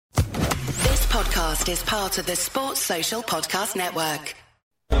podcast is part of the Sports Social Podcast Network.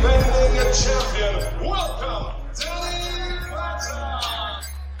 Defending a champion, welcome, Danny Batten.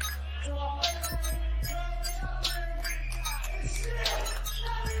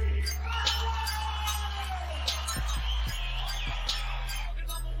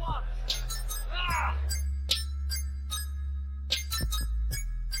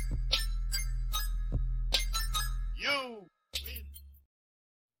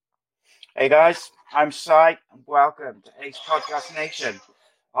 Hey guys, I'm Sai and welcome to ACEcast Nation.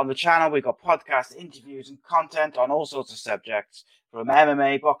 On the channel we've got podcasts, interviews and content on all sorts of subjects from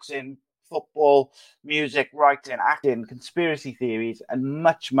MMA, boxing, football, music, writing, acting, conspiracy theories and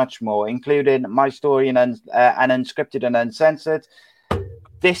much, much more, including my story and unscripted and uncensored.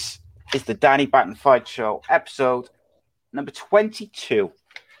 This is the Danny Batten Fight Show, episode number 22.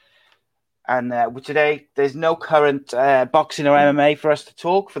 And today, there's no current boxing or MMA for us to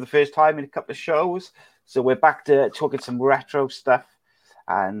talk for the first time in a couple of shows. So we're back to talking some retro stuff.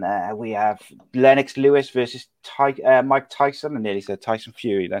 And we have Lennox Lewis versus Mike Tyson. I nearly said Tyson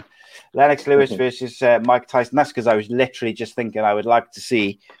Fury then. Lennox Lewis versus Mike Tyson. That's because I was literally just thinking I would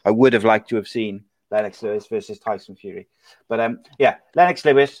have liked to have seen Lennox Lewis versus Tyson Fury. But Lennox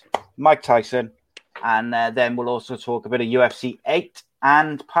Lewis, Mike Tyson. And then we'll also talk a bit of UFC 8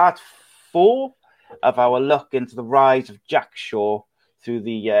 and part 4 of our look into the rise of Jack Shaw through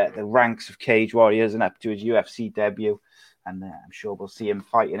the ranks of Cage Warriors and up to his UFC debut. And I'm sure we'll see him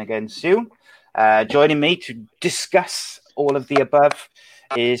fighting again soon. Joining me to discuss all of the above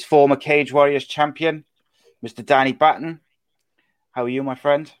is former Cage Warriors champion, Mr. Danny Batten. How are you, my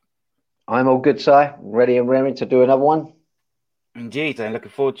friend? I'm all good, Si. Ready and raring to do another one. Indeed, I'm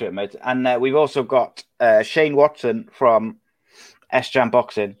looking forward to it, mate. And we've also got Shane Watson from S-Jam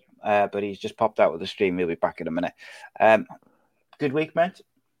Boxing. But he's just popped out of the stream. He'll be back in a minute. Good week, mate?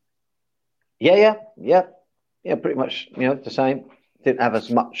 Yeah. Pretty much, the same. Didn't have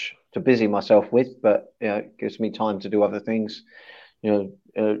as much to busy myself with, but, it gives me time to do other things,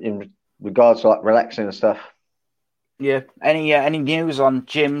 in regards to like relaxing and stuff. Yeah. Any news on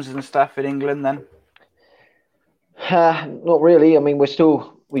gyms and stuff in England then? Not really. I mean,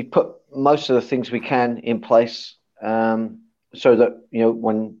 we put most of the things we can in place, so that,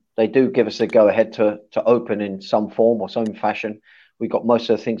 when they do give us a go-ahead to open in some form or some fashion, we got most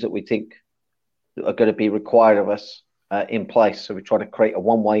of the things that we think are going to be required of us in place. So we try to create a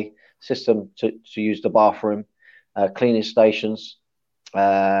one-way system to use the bathroom, cleaning stations,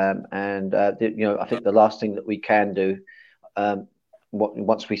 I think the last thing that we can do,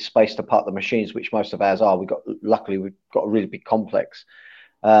 once we spaced apart the machines, which most of ours are, luckily we've got a really big complex,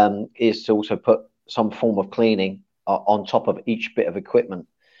 is to also put some form of cleaning on top of each bit of equipment.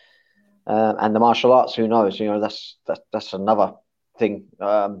 And the martial arts, who knows? That's another thing.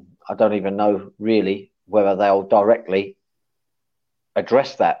 I don't even know really whether they'll directly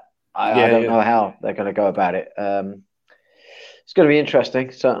address that. I don't know how they're going to go about it. It's going to be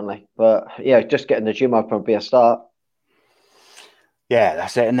interesting, certainly. But yeah, just getting the gym open would be a start. Yeah,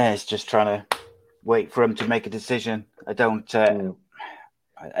 that's it. And it's just trying to wait for them to make a decision. I don't.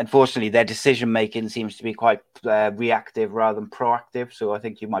 Unfortunately, their decision making seems to be quite reactive rather than proactive. So I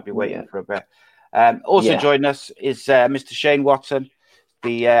think you might be waiting for a bit. Joining us is Mr. Shane Watson,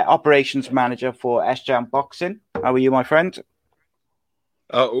 the operations manager for S-Jam Boxing. How are you, my friend?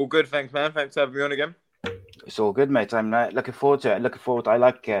 All good, thanks, man. Thanks for having me on again. It's all good, mate. I'm looking forward to it. I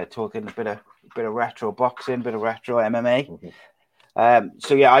like talking a bit of retro boxing, a bit of retro MMA.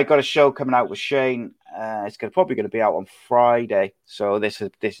 Mm-hmm. I got a show coming out with Shane. It's probably going to be out on Friday. So this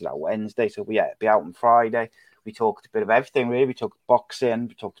is our Wednesday. So it'll be out on Friday. We talked a bit of everything, really. We talked boxing.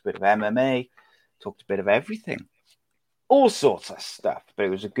 We talked a bit of MMA. Talked a bit of everything. All sorts of stuff. But it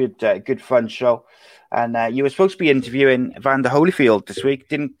was a good fun show. And you were supposed to be interviewing Evander Holyfield this week.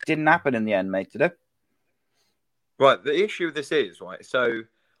 Didn't happen in the end, mate, did it? Right. The issue with this is, right, so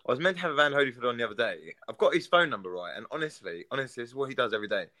I was meant to have Evander Holyfield on the other day. I've got his phone number, right, and honestly, this is what he does every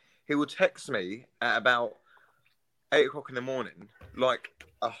day. He will text me at about 8 o'clock in the morning, like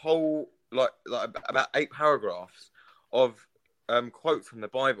a whole, like about 8 paragraphs of quotes from the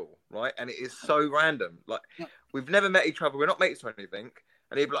Bible, right? And it is so random. Like, we've never met each other. We're not mates or anything.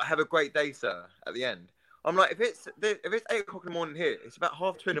 And he'd be like, "Have a great day, sir," at the end. I'm like, if it's 8 o'clock in the morning here, it's about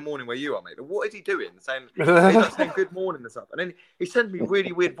 2:30 in the morning where you are, mate. What is he doing? He's like saying good morning and stuff. And then he sends me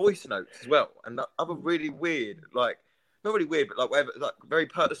really weird voice notes as well. And other really weird, like, not really weird, but like whatever, like very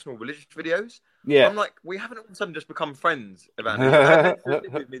personal religious videos. Yeah. I'm like, we haven't all of a sudden just become friends, Evander. You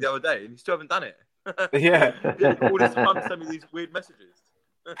had with me the other day and you still haven't done it. Yeah. All this time to send me these weird messages.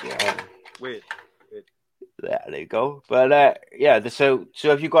 Yeah. Weird. There you go. But yeah, so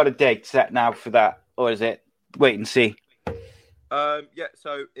have you got a date set now for that, or is it wait and see? Yeah,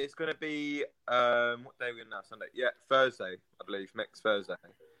 so it's going to be what day are we in now? Sunday. Yeah, Thursday, I believe, next Thursday.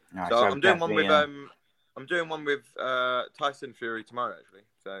 Right, So I'm doing one definitely, with Tyson Fury tomorrow, actually.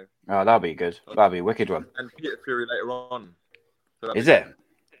 So oh, that'll be good. That'll be a wicked one. and Peter Fury later on. So that'll Is be it? fun.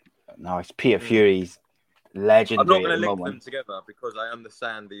 Nice. Peter Fury's I'm not legendary going at to the link moment. them together because I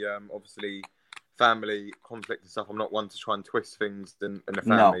understand the obviously family conflict and stuff. I'm not one to try and twist things in the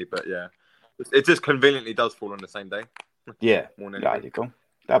family, but yeah, it just conveniently does fall on the same day. Yeah, More than yeah, anything. you go.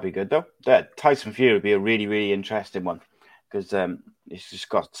 That'd be good though. That Tyson Fury would be a really, really interesting one because it's just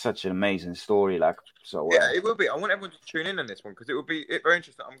got such an amazing story. Like, so Yeah, it will be. I want everyone to tune in on this one because it will be very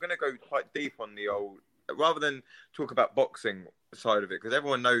interesting. I'm going to go quite deep on the old, rather than talk about boxing side of it, because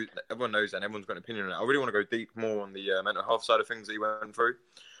everyone knows that and everyone's got an opinion on it. I really want to go deep more on the mental health side of things that he went through.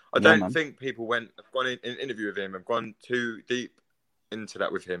 I don't think people have gone in an interview with him, have gone too deep into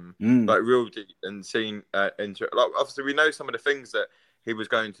that with him, like real deep, and seen into it. Like, obviously, we know some of the things that he was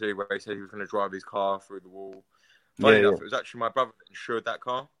going to do, where he said he was going to drive his car through the wall. Funny enough, it was actually my brother that insured that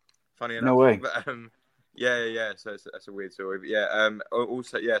car. Funny enough. No way. But, yeah. So that's a weird story. But yeah.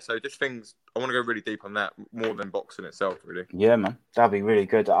 Also, yeah. So just things. I want to go really deep on that more than boxing itself, really. Yeah, man, that'd be really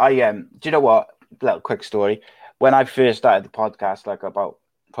good. Do you know what? Little quick story. When I first started the podcast, like about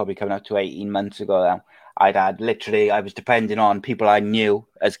probably coming up to 18 months ago now, I was depending on people I knew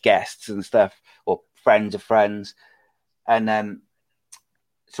as guests and stuff, or friends of friends. And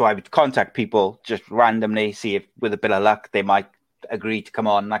so I would contact people just randomly, see if with a bit of luck they might agree to come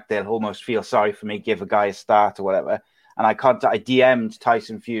on. Like they'll almost feel sorry for me, give a guy a start or whatever. And I DM'd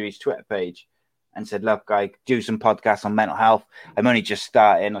Tyson Fury's Twitter page and said, look, I do some podcasts on mental health. I'm only just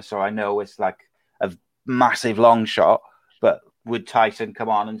starting, so I know it's like a massive long shot, but would Tyson come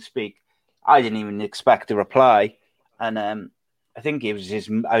on and speak? I didn't even expect a reply. And I think it was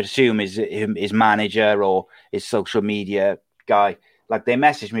I would assume his manager or his social media guy. Like they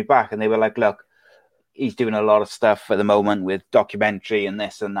messaged me back and they were like, look, he's doing a lot of stuff at the moment with documentary and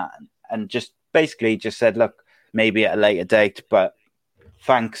this and that. And just basically just said, look, maybe at a later date, but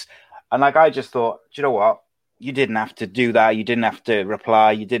thanks. And like, I just thought, do you know what? You didn't have to do that. You didn't have to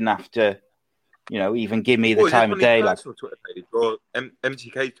reply. You didn't have to, even give me the time of day. Like Twitter page or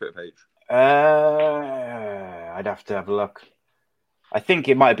MTK's Twitter page? I'd have to have a look. I think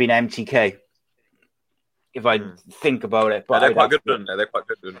it might have been MTK if I think about it. But they're quite good on there. They're quite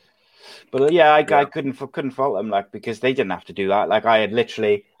good. But yeah, I couldn't fault them, like, because they didn't have to do that. Like I had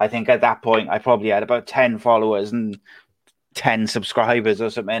literally, I think at that point, I probably had about 10 followers and 10 subscribers or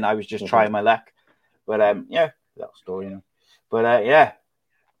something. I was just trying my luck. But yeah, that story, But yeah,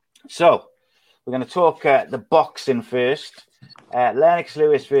 so we're going to talk the boxing first. Lennox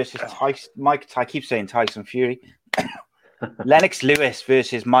Lewis versus I keep saying Tyson Fury. Lennox Lewis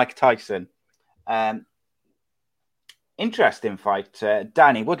versus Mike Tyson. Interesting fight.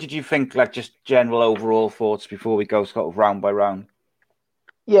 Danny, what did you think, like just general overall thoughts before we go sort of round by round?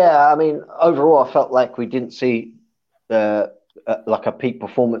 Yeah, I mean, overall, I felt like we didn't see like a peak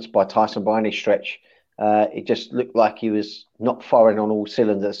performance by Tyson by any stretch. It just looked like he was not firing on all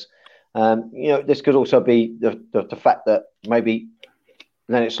cylinders. This could also be the fact that maybe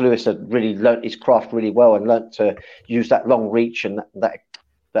Lennox Lewis had really learnt his craft really well and learnt to use that long reach and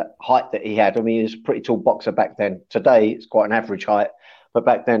that height that he had. I mean, he was a pretty tall boxer back then. Today, it's quite an average height, but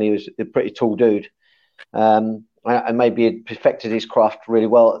back then he was a pretty tall dude. And maybe he'd perfected his craft really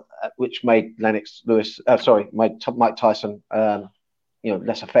well, which made made Mike Tyson,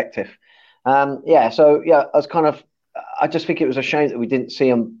 less effective. I just think it was a shame that we didn't see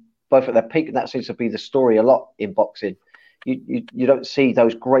them both at their peak, and that seems to be the story a lot in boxing. You don't see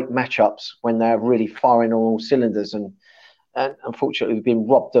those great matchups when they're really firing on all cylinders, and unfortunately we've been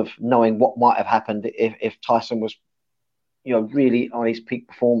robbed of knowing what might have happened if Tyson was, really on his peak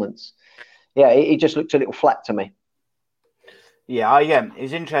performance. Yeah, he just looked a little flat to me. Yeah, it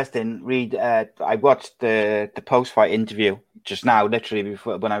was interesting. I watched the post-fight interview just now, literally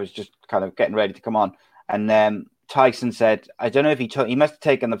before when I was just kind of getting ready to come on, and Tyson said, I don't know if he must have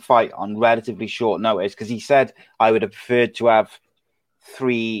taken the fight on relatively short notice, because he said I would have preferred to have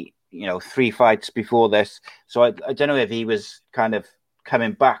three fights before this. So I don't know if he was kind of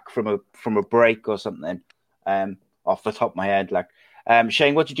coming back from a break or something. Off the top of my head, like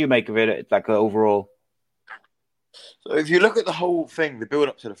Shane, what did you make of it, like overall? So if you look at the whole thing, the build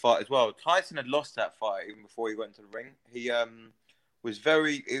up to the fight as well, Tyson had lost that fight even before he went to the ring. He was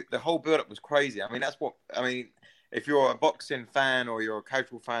the whole build up was crazy. I mean, if you're a boxing fan or you're a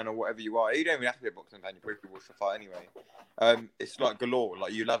casual fan or whatever you are, you don't even have to be a boxing fan. You probably watch the fight anyway. It's like galore.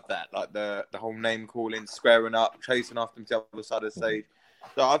 Like you love that, like the whole name calling, squaring up, chasing after him to the other side of the stage.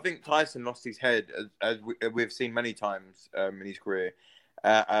 So I think Tyson lost his head, as we've seen many times in his career,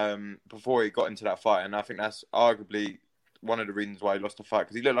 before he got into that fight, and I think that's arguably one of the reasons why he lost the fight,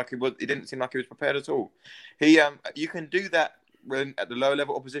 because he looked like he didn't seem like he was prepared at all. You can do that when at the lower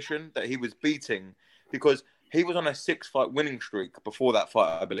level opposition that he was beating, because he was on a 6-fight winning streak before that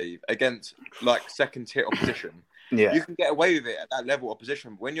fight, I believe, against like second tier opposition. Yeah, you can get away with it at that level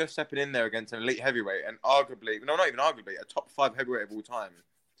opposition. But when you're stepping in there against an elite heavyweight, and arguably, no, not even arguably, a top 5 heavyweight of all time,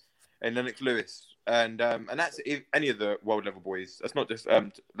 in Lennox Lewis, and that's any of the world level boys. That's not just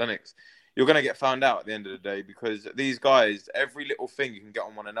Lennox. You're going to get found out at the end of the day, because these guys, every little thing you can get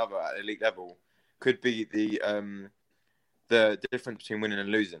on one another at elite level could be the difference between winning and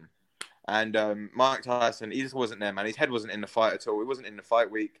losing. And Mike Tyson, he just wasn't there, man. His head wasn't in the fight at all. He wasn't in the fight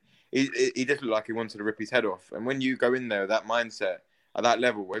week. He just looked like he wanted to rip his head off. And when you go in there with that mindset at that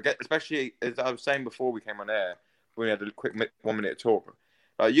level, especially as I was saying before we came on air, when we had a quick 1 minute talk,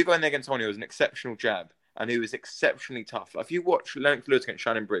 you go in there against someone who was an exceptional jab and who was exceptionally tough. If you watch Lennox Lewis against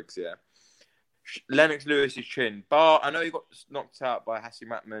Shannon Briggs, yeah, Lennox Lewis's chin, I know he got knocked out by Hassie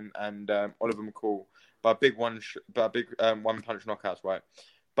Matman and Oliver McCall by big one punch knockouts, right?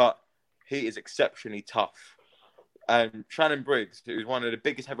 But he is exceptionally tough. And Shannon Briggs, who's one of the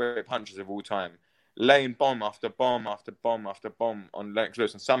biggest heavyweight punchers of all time, laying bomb after bomb after bomb after bomb on Lennox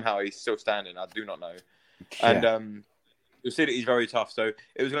Lewis, and somehow he's still standing. I do not know. Yeah. And you'll see that he's very tough. So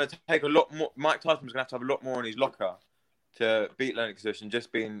it was going to take a lot more. Mike Tyson was going to have a lot more in his locker to beat Lennox Lewis, and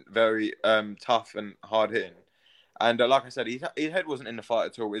just being very tough and hard hitting. And like I said, his head wasn't in the fight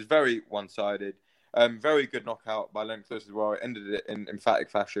at all. It was very one-sided. Very good knockout by Lennox Lewis as well. It ended it in emphatic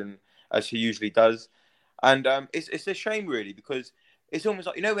fashion, as he usually does. And it's a shame, really, because it's almost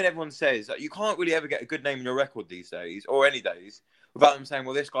like, when everyone says that you can't really ever get a good name in your record these days, or any days, without them saying,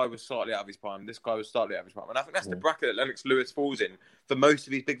 well, this guy was slightly out of his prime, this guy was slightly out of his prime. And I think that's the bracket that Lennox Lewis falls in for most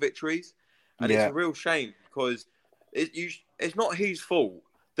of his big victories. And it's a real shame, because it's not his fault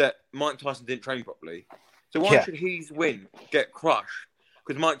that Mike Tyson didn't train properly. So why should his win get crushed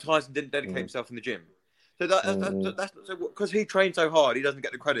because Mike Tyson didn't dedicate himself in the gym? So that's because he trained so hard, he doesn't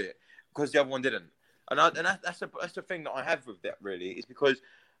get the credit because the other one didn't. And that's the thing that I have with that, really, is because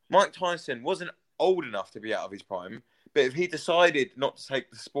Mike Tyson wasn't old enough to be out of his prime, but if he decided not to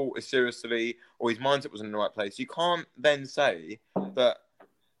take the sport as seriously, or his mindset was in the right place, you can't then say that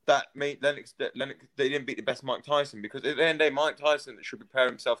Lennox they didn't beat the best Mike Tyson, because at the end of the day, Mike Tyson should prepare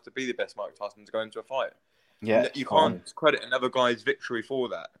himself to be the best Mike Tyson to go into a fight. Yeah, you can't credit another guy's victory for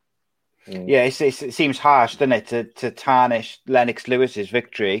that. Yeah, it seems harsh, doesn't it, to tarnish Lennox Lewis's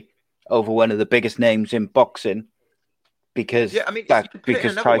victory over one of the biggest names in boxing, because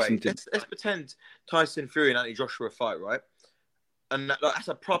Tyson did. Let's pretend Tyson Fury and Anthony Joshua fight, right? And that's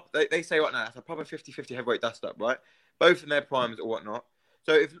a proper. They say right now that's a proper 50-50 heavyweight dust up, right? Both in their primes or whatnot.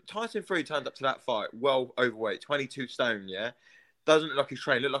 So if Tyson Fury turns up to that fight well overweight, 22 stone, doesn't look like he's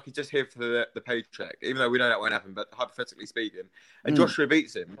trained, look like he's just here for the paycheck, even though we know that won't happen, but hypothetically speaking, and Joshua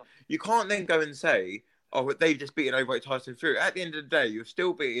beats him, you can't then go and say, oh, they've just beaten overweight Tyson Fury. At the end of the day, you're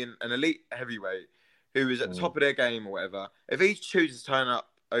still beating an elite heavyweight who is at the top of their game or whatever. If he chooses to turn up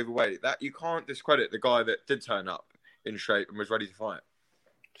overweight, that you can't discredit the guy that did turn up in shape and was ready to fight.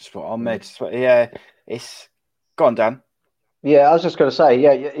 Spot on, mate. It's gone, Dan. Yeah, I was just going to say,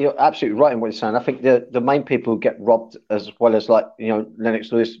 you're absolutely right in what you're saying. I think the main people who get robbed, as well as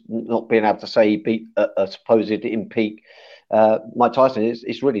Lennox Lewis not being able to say he beat a supposed in peak Mike Tyson,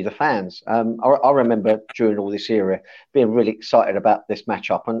 is really the fans. I remember during all this era being really excited about this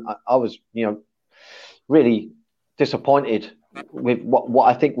matchup, and I was really disappointed with what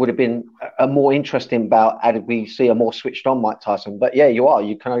I think would have been a more interesting bout had we see a more switched on Mike Tyson. But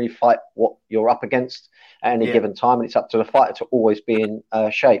you can only fight what you're up against at any given time, and it's up to the fighter to always be in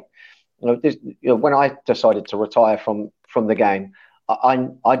shape. When I decided to retire from the game,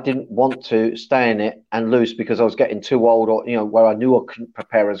 I didn't want to stay in it and lose because I was getting too old, or where I knew I couldn't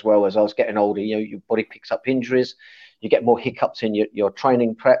prepare as well as I was getting older. Your body picks up injuries, you get more hiccups in your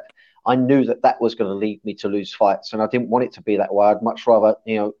training prep. I knew that was going to lead me to lose fights, and I didn't want it to be that way. I'd much rather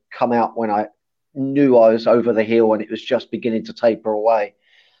come out when I knew I was over the hill and it was just beginning to taper away.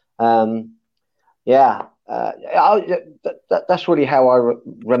 That's really how I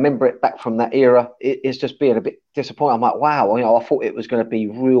remember it back from that era. It's just being a bit disappointed. I'm like, wow, I thought it was going to be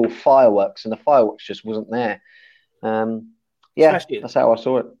real fireworks, and the fireworks just wasn't there. That's how I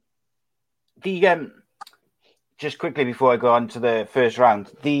saw it. Just quickly before I go on to the first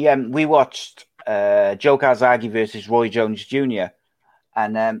round, we watched Joe Calzaghe versus Roy Jones Jr.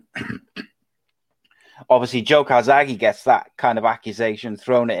 And obviously Joe Calzaghe gets that kind of accusation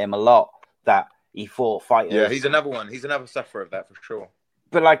thrown at him a lot, that he fought fighters. Yeah, he's another one. He's another sufferer of that for sure.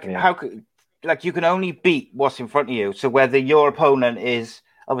 But how could, you can only beat what's in front of you. So whether your opponent is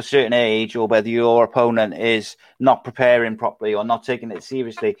of a certain age or whether your opponent is not preparing properly or not taking it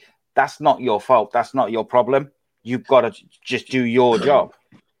seriously, that's not your fault. That's not your problem. You've got to just do your job.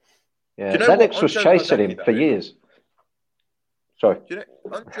 Yeah, Lennox was chasing him for years. Sorry. Do you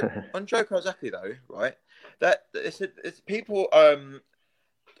know, on Joe Calzaghe though, right? That it's people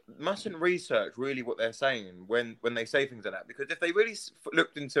mustn't research really what they're saying when they say things like that, because if they really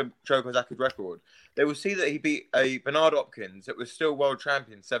looked into Joe Calzaghe's record, they will see that he beat a Bernard Hopkins that was still world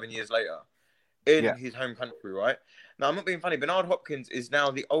champion 7 years later in his home country, right? Now, I'm not being funny. Bernard Hopkins is now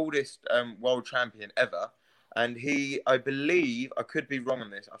the oldest world champion ever. And he, I believe, I could be wrong on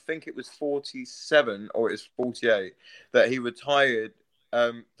this, I think it was 47 or it was 48 that he retired.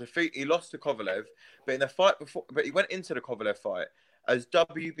 He lost to Kovalev, but in the fight before, but he went into the Kovalev fight as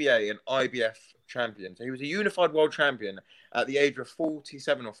WBA and IBF champion. So he was a unified world champion at the age of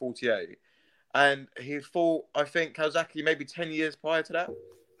 47 or 48. And he fought, I think, Calzaghe maybe 10 years prior to that.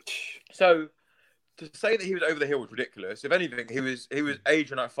 So to say that he was over the hill was ridiculous. If anything, he was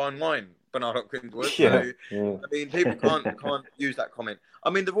aging like fine wine, Bernard Hopkins was. So, I mean, people can't use that comment. I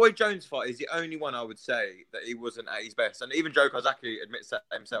mean, the Roy Jones fight is the only one I would say that he wasn't at his best. And even Joe Calzaghe admits that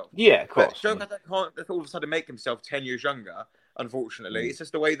himself. Yeah, of course. But Joe Calzaghe can't all of a sudden make himself 10 years younger, unfortunately. It's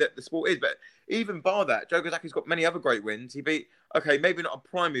just the way that the sport is. But even bar that, Joe Calzaghe's got many other great wins. He beat, maybe not a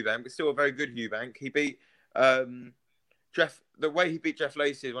prime Eubank, but still a very good Eubank. He beat the way he beat Jeff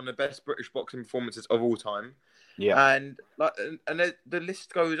Lacey is one of the best British boxing performances of all time. Yeah. And the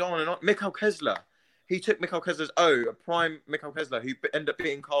list goes on and on. Mikhail Kessler. He took Mikhail Kessler's a prime Mikhail Kessler, who ended up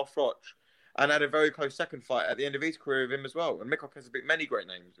beating Carl Froch and had a very close second fight at the end of his career with him as well. And Mikhail Kessler beat many great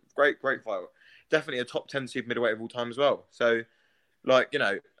names. Great fighter. Definitely a top 10 super middleweight of all time as well. So, I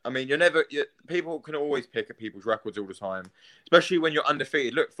mean, people can always pick at people's records all the time, especially when you're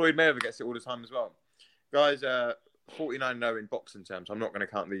undefeated. Look, Floyd Mayweather gets it all the time as well. Guys, 49-0 in boxing terms. I'm not going to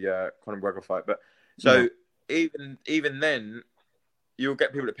count the Conor McGregor fight, but so even then, you'll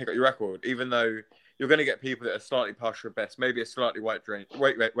get people that pick up your record, even though you're going to get people that are slightly past your best, maybe a slightly weight drain.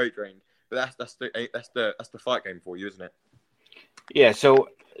 But that's the fight game for you, isn't it? Yeah. So,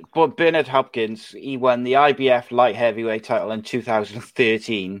 but Bernard Hopkins, he won the IBF light heavyweight title in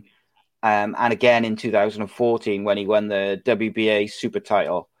 2013, and again in 2014 when he won the WBA super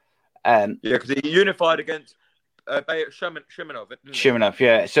title. Because he unified against Shimonov,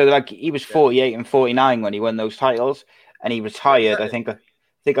 yeah. So he was 48 and 49 when he won those titles, and he retired. I think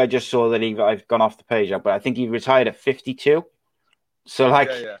I just saw that I've gone off the page, but I think he retired at 52. So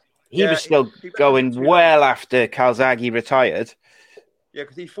he was still going well after Calzaghe retired. Yeah,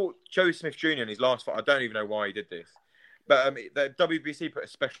 because he fought Joe Smith Jr. in his last fight. I don't even know why he did this, but the WBC put a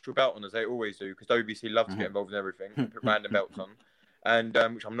special belt on, as they always do, because WBC love to get involved in everything, put random belts on, and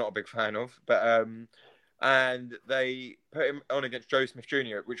which I'm not a big fan of, but. And they put him on against Joe Smith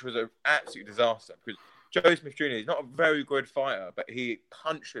Jr., which was an absolute disaster because Joe Smith Jr. is not a very good fighter, but he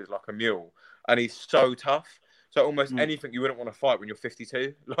punches like a mule and he's so tough. So almost anything you wouldn't want to fight when you're 52. He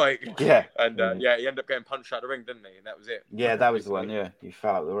ended up getting punched out of the ring, didn't he? And that was it. Yeah, that was the one. Yeah, he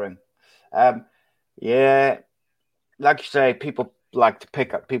fell out of the ring. Like you say, people like to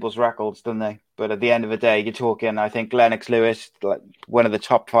pick up people's records, don't they? But at the end of the day, you're talking, I think, Lennox Lewis, one of the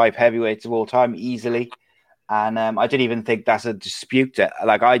top 5 heavyweights of all time, easily. And I don't even think that's a dispute.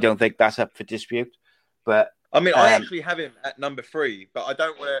 I don't think that's up for dispute. But I mean, I actually have him at number 3, but I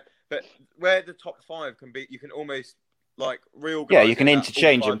don't want to. But where the top 5 can be, you can almost reorganize. Yeah, you can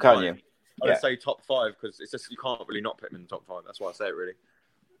interchange them, can't you? I'd say top 5 because it's just you can't really not put him in the top 5. That's why I say it really.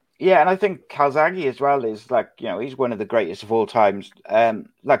 Yeah, and I think Calzaghe as well is he's one of the greatest of all times.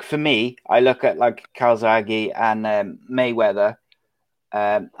 For me, I look at Calzaghe and Mayweather,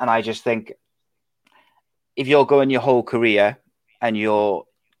 and I just think. If you're going your whole career and you're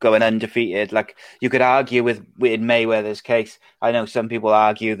going undefeated, you could argue with Mayweather's case. I know some people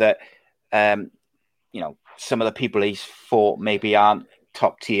argue that, some of the people he's fought maybe aren't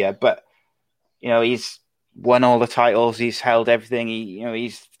top tier, but, he's won all the titles. He's held everything.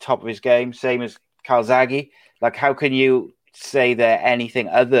 He's top of his game, same as Calzaghe. How can you say they're anything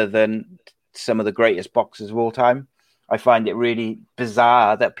other than some of the greatest boxers of all time? I find it really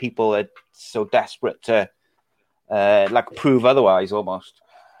bizarre that people are so desperate to prove otherwise almost.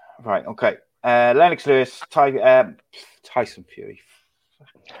 Right, okay. Lennox Lewis, Tyson Fury.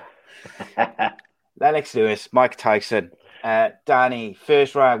 Lennox Lewis, Mike Tyson. Danny,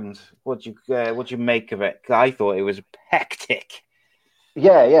 first round, what'd you make of it? 'Cause I thought it was hectic.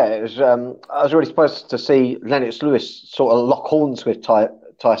 Yeah, it was. I was really surprised to see Lennox Lewis sort of lock horns with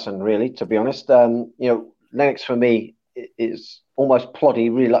Tyson. Really, to be honest, Lennox for me is almost ploddy. He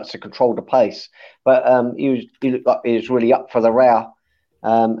really likes to control the pace, but he looked like he was really up for the row,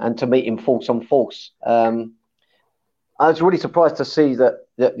 and to meet him force on force. I was really surprised to see that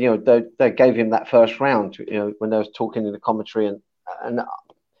they gave him that first round. When they was talking in the commentary, and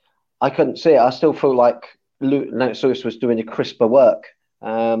I couldn't see it. I still feel like Lennox Lewis was doing a crisper work.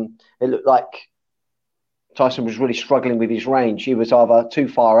 It looked like Tyson was really struggling with his range. He was either too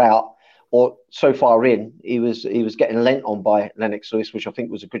far out or so far in. He was getting lent on by Lennox Lewis, which I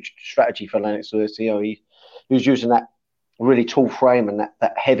think was a good strategy for Lennox Lewis. He was using that really tall frame and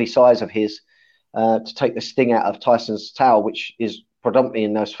that heavy size of his to take the sting out of Tyson's tail, which is predominantly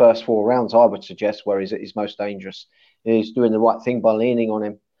in those first 4 rounds, I would suggest, where he's at his most dangerous. He's doing the right thing by leaning on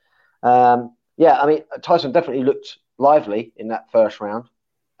him. Tyson definitely looked lively in that first round,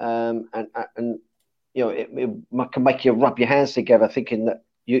 and it can make you rub your hands together, thinking that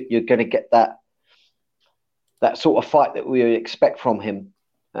you're going to get that sort of fight that we expect from him.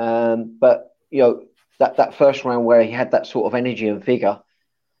 But that first round where he had that sort of energy and vigor,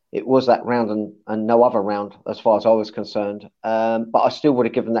 it was that round and no other round as far as I was concerned. But I still would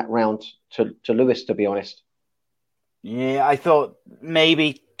have given that round to Lewis, to be honest. Yeah, I thought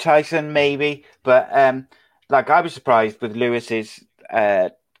maybe Tyson, but I was surprised with Lewis's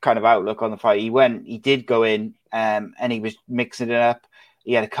kind of outlook on the fight. He did go in, and he was mixing it up.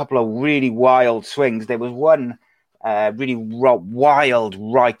 He had a couple of really wild swings. There was one really wild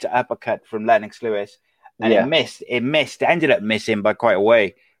right uppercut from Lennox Lewis, and it missed. It ended up missing by quite a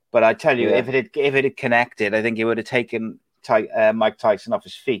way. But I tell you, if it had connected, I think it would have taken Mike Tyson off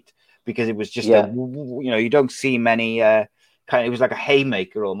his feet, because it was just you don't see many it was like a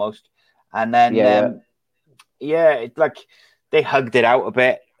haymaker almost. And then they hugged it out a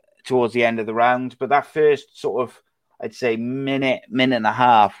bit towards the end of the round, but that first sort of, I'd say, minute and a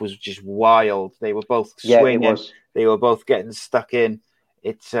half was just wild. They were both swinging. They were both getting stuck in.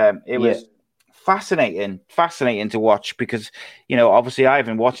 It was fascinating to watch, because obviously I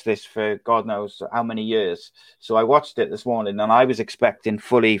haven't watched this for God knows how many years. So I watched it this morning, and I was expecting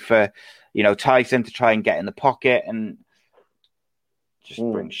fully for Tyson to try and get in the pocket and just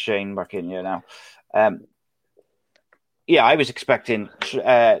bring Shane back in here now. I was expecting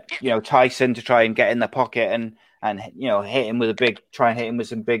Tyson to try and get in the pocket and hit him with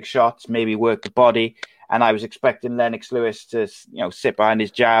some big shots, maybe work the body. And I was expecting Lennox Lewis to sit behind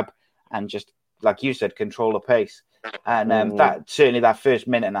his jab and just, like you said, control the pace. And that first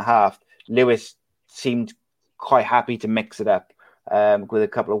minute and a half, Lewis seemed quite happy to mix it up with a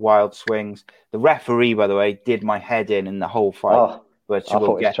couple of wild swings. The referee, by the way, did my head in the whole fight, which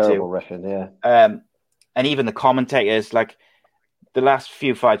we'll get to. Terrible referee, and even the commentators, like the last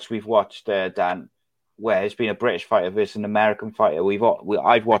few fights we've watched, Dan, where it's been a British fighter versus an American fighter,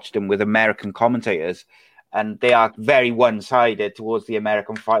 I've watched them with American commentators, and they are very one-sided towards the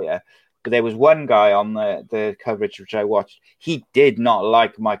American fighter. But there was one guy on the coverage which I watched. He did not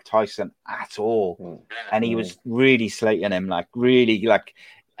like Mike Tyson at all, and he was really slating him,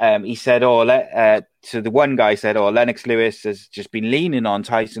 he said, so the one guy said, Lennox Lewis has just been leaning on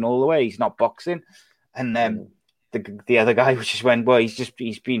Tyson all the way. He's not boxing. And then the other guy just went, well,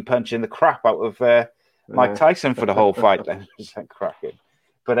 he's been punching the crap out of Mike Tyson for the whole fight. Then it's like cracking.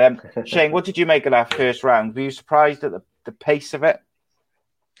 But Shane, what did you make of that first round? Were you surprised at the pace of it?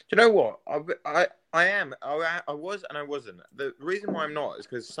 Do you know what? I am. I was and I wasn't. The reason why I'm not is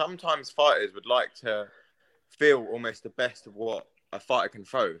because sometimes fighters would like to feel almost the best of what a fighter can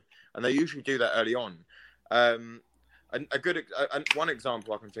throw, and they usually do that early on. One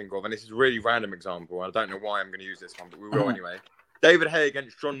example I can think of, and this is a really random example, I don't know why I'm going to use this one, but we will anyway. David Haye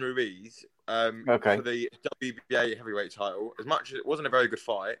against John Ruiz for the WBA heavyweight title. As much as it wasn't a very good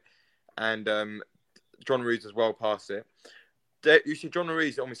fight, and John Ruiz was well past it, you see John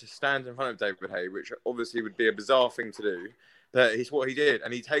Ruiz almost stands in front of David Haye, which obviously would be a bizarre thing to do, but it's what he did,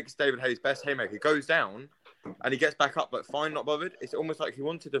 and he takes David Haye's best haymaker, he goes down, and he gets back up, but fine, not bothered. It's almost like he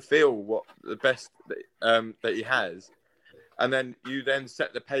wanted to feel what the best that he has. And then you then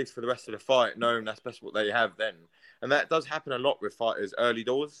set the pace for the rest of the fight, knowing that's best what they have then. And that does happen a lot with fighters early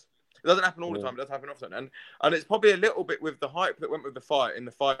doors. It doesn't happen all the time, it does happen often. And it's probably a little bit with the hype that went with the fight in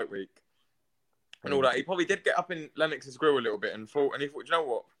the fight week and all that. He probably did get up in Lennox's grill a little bit and he thought, you know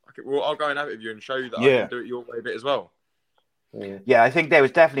what? Okay, well, I'll go and have it with you and show you that I can do it your way a bit as well. Yeah, I think there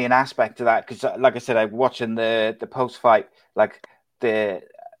was definitely an aspect to that, because, like I said, I'm watching the post-fight, like the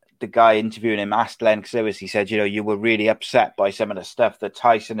the guy interviewing him asked Lennox Lewis, he said, you were really upset by some of the stuff that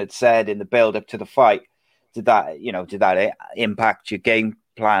Tyson had said in the build up to the fight. Did that impact your game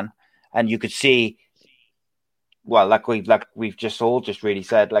plan? And you could see, well, like we've just really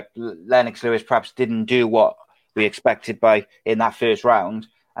said, like Lennox Lewis perhaps didn't do what we expected in that first round,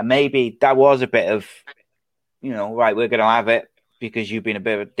 and maybe that was a bit of, right, we're going to have it because you've been a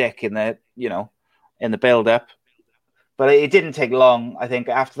bit of a dick in the build up. But it didn't take long. I think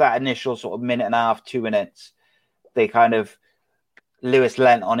after that initial sort of minute and a half, 2 minutes, they kind of Lewis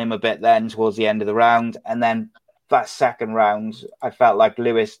lent on him a bit then towards the end of the round, and then that second round, I felt like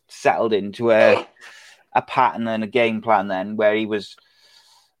Lewis settled into a pattern and a game plan then, where he was,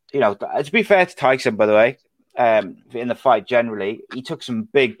 to be fair to Tyson, by the way, in the fight generally, he took some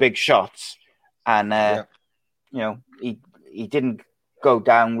big shots, and he didn't go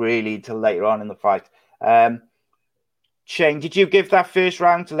down really till later on in the fight. Shane, did you give that first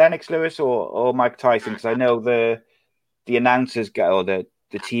round to Lennox Lewis or Mike Tyson? Because I know the announcers or the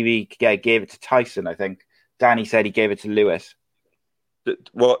TV guy gave it to Tyson. I think Danny said he gave it to Lewis.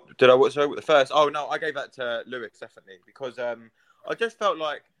 What did I? Sorry, the first? Oh no, I gave that to Lewis definitely, because I just felt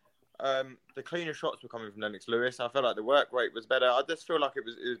like the cleaner shots were coming from Lennox Lewis. I felt like the work rate was better. I just feel like it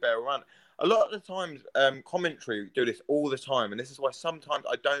was better run. A lot of the times, commentary do this all the time, and this is why sometimes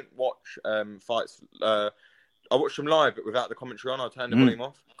I don't watch fights. I watch them live, but without the commentary on, I'll turn the volume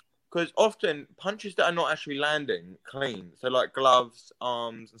off. Because often, punches that are not actually landing clean, so like gloves,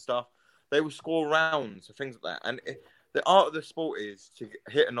 arms and stuff, they will score rounds or things like that. And the art of the sport is to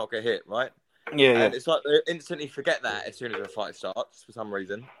hit and not get hit, right? Yeah. And it's like they instantly forget that as soon as the fight starts for some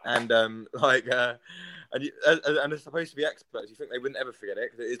reason. And and they're supposed to be experts. You think they wouldn't ever forget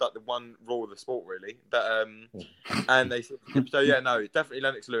it because it is like the one rule of the sport, really. But and they definitely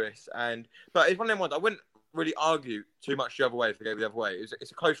Lennox Lewis. But it's one of them ones I wouldn't really argue too much the other way if they go the other way.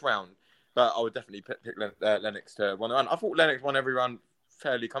 It's a close round, but I would definitely pick Lennox to win the round. I thought Lennox won every round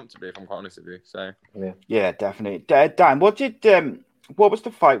fairly comfortably, if I'm quite honest with you. So yeah, definitely. Dan, what was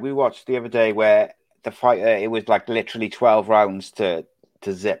the fight we watched the other day where the fight it was like literally 12 rounds to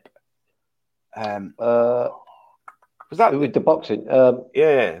zip? Was that with the boxing?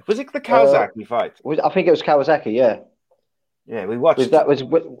 Yeah, was it the Kawasaki fight? I think it was Kawasaki. Yeah. Yeah, we watched.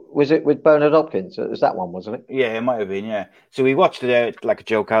 Was it with Bernard Hopkins? It was that one, wasn't it? Yeah, it might have been. Yeah. So we watched it like a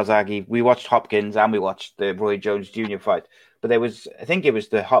Joe Calzaghe. We watched Hopkins and we watched the Roy Jones Jr. fight. But I think it was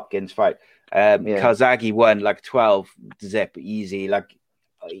the Hopkins fight. Calzaghe won like 12 zip easy. Like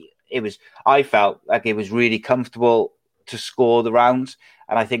I felt like it was really comfortable to score the rounds,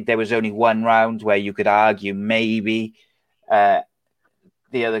 and I think there was only one round where you could argue maybe the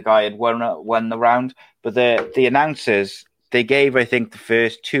other guy had won the round. But the announcers, they gave, I think, the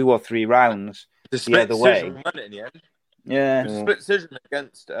first 2 or 3 rounds the other way. Won it in the end. Yeah. Split decision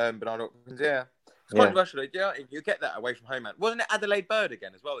against Bernard Hopkins, yeah. It's quite controversial. Yeah, you get that away from home, man. Wasn't it Adelaide Bird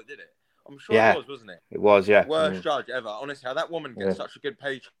again as well that did it? I'm sure it was, wasn't it? It was, yeah. Worst judge ever. Honestly, how that woman gets such a good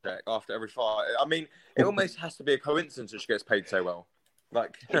paycheck after every fight. I mean, it almost has to be a coincidence that she gets paid so well.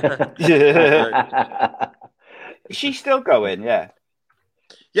 Like, she's still going, yeah.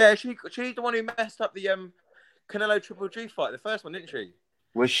 Yeah, she's the one who messed up the Canelo Triple G fight, the first one, didn't she?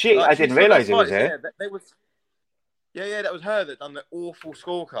 Was she? Like, I didn't realise it was her. Yeah, that was her that done the awful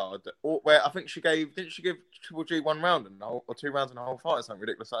scorecard. Where I think didn't she give Triple G 1 round or 2 rounds in the whole fight or something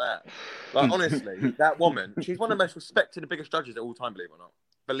ridiculous like that? Like, honestly, that woman, she's one of the most respected and biggest judges of all time, believe it or not.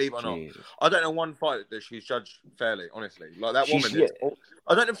 Believe it or not. I don't know one fight that she's judged fairly, honestly. Like, that woman is.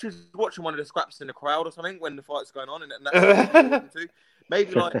 I don't know if she's watching one of the scraps in the crowd or something when the fight's going on, and that's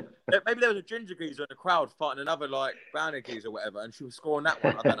maybe there was a ginger geezer in the crowd fighting another like brownie geezer or whatever, and she was scoring that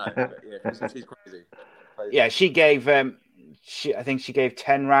one. I don't know. But yeah, she's crazy. Yeah, she gave. I think she gave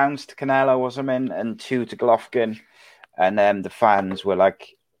 10 rounds to Canelo or something, and 2 to Golovkin, and the fans were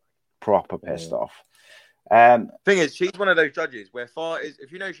like proper pissed off. Thing is, she's one of those judges where fighters,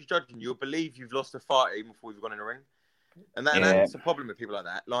 if you know she's judging, you'll believe you've lost a fight even before you've gone in the ring, and that's the problem with people like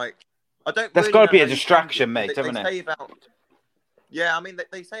that. Like, I don't. That's got to be a distraction, mate, haven't it? Yeah, I mean,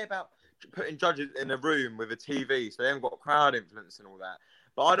 they say about putting judges in a room with a TV, so they haven't got crowd influence and all that.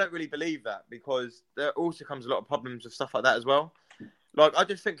 But I don't really believe that, because there also comes a lot of problems with stuff like that as well. Like, I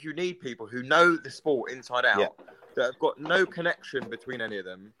just think you need people who know the sport inside out, that have got no connection between any of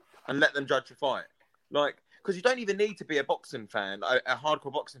them, and let them judge a fight. Like, because you don't even need to be a boxing fan, a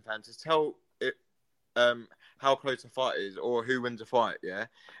hardcore boxing fan, to tell it how close a fight is or who wins a fight. Yeah,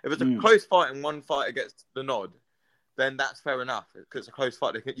 if it's a close fight and one fighter gets the nod, then that's fair enough, because it's a close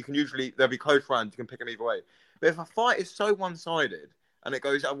fight. You can usually, there'll be close rounds, you can pick them either way. But if a fight is so one-sided and it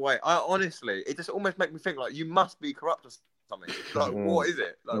goes that way, honestly, it just almost makes me think like you must be corrupt or something. Like, what is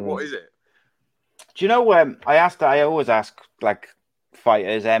it? Like, what is it? Do you know I always ask like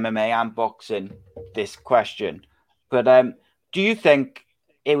fighters, MMA and boxing, this question. But do you think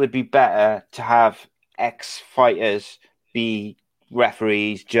it would be better to have ex-fighters be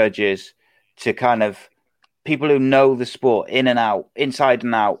referees, judges, to kind of people who know the sport in and out, inside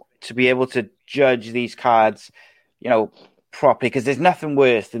and out, to be able to judge these cards, properly? Because there's nothing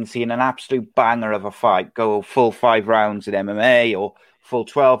worse than seeing an absolute banger of a fight go full 5 rounds in MMA or full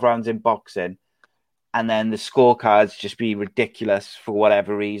 12 rounds in boxing, and then the scorecards just be ridiculous for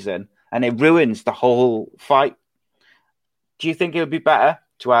whatever reason, and it ruins the whole fight. Do you think it would be better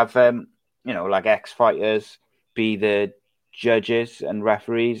to have, like ex-fighters be the judges and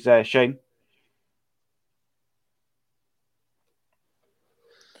referees, Shane?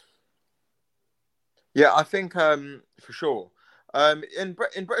 Yeah, I think for sure. In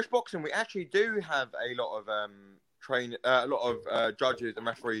British boxing, we actually do have a lot of judges and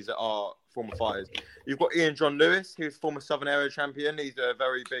referees that are former fighters. You've got Ian John Lewis, who's former Southern Area champion. He's a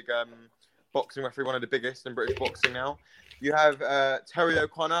very big boxing referee, one of the biggest in British boxing now. You have Terry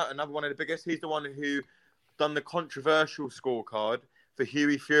O'Connor, another one of the biggest. He's the one who done the controversial scorecard for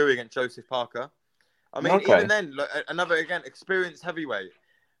Hughie Fury against Joseph Parker. I mean, even then, another, again, experienced heavyweight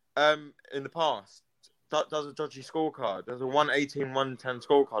in the past does a dodgy scorecard. There's a 118-110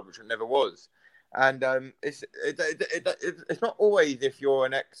 scorecard, which it never was. And it's not always if you're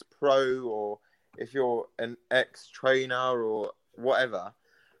an ex-pro or if you're an ex-trainer or whatever.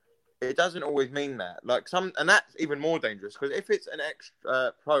 It doesn't always mean that. And that's even more dangerous, because if it's an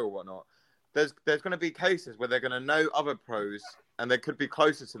ex-pro or whatnot, there's going to be cases where they're going to know other pros and they could be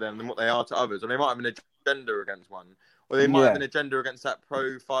closer to them than what they are to others, or they might have an agenda against one, or they might have an agenda against that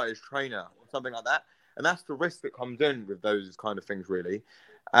pro fighter's trainer or something like that. And that's the risk that comes in with those kind of things, really.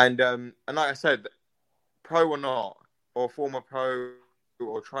 And like I said, pro or not, or former pro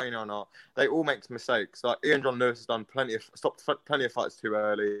or trainer or not, they all make mistakes. Like Ian John Lewis has stopped plenty of fights too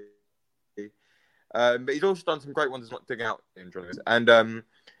early. But he's also done some great ones as not digging out Ian John Lewis. And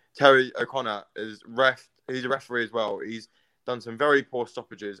Terry O'Connor he's a referee as well. He's done some very poor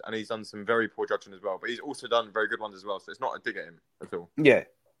stoppages and he's done some very poor judging as well. But he's also done very good ones as well. So it's not a dig at him at all. Yeah.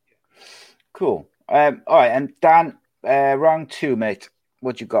 Cool. All right. And Dan, round 2, mate.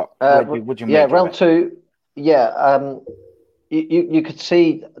 What you got? What you make round 2. Yeah. You could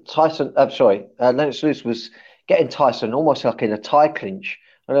see Tyson. Lennox Lewis was getting Tyson almost like in a tie clinch.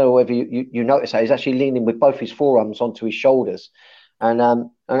 I don't know whether you notice that he's actually leaning with both his forearms onto his shoulders, and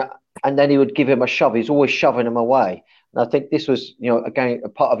then he would give him a shove. He's always shoving him away. And I think this was, again, a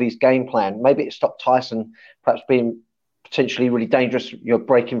part of his game plan. Maybe it stopped Tyson perhaps being potentially really dangerous,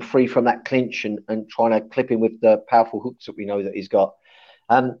 breaking free from that clinch and trying to clip him with the powerful hooks that we know that he's got.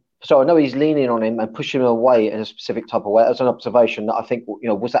 So I know he's leaning on him and pushing him away in a specific type of way. That's an observation that I think,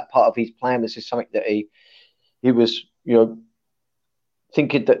 was that part of his plan? This is something that he was,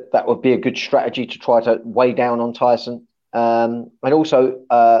 thinking that would be a good strategy to try to weigh down on Tyson. And also,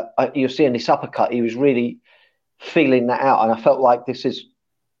 you'll see in this uppercut, he was really feeling that out. And I felt like this is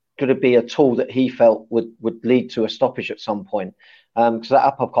going to be a tool that he felt would lead to a stoppage at some point. Because that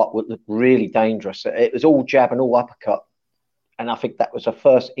uppercut would look really dangerous. It was all jab and all uppercut. And I think that was the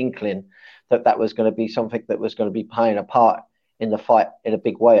first inkling that was going to be something that was going to be playing a part in the fight in a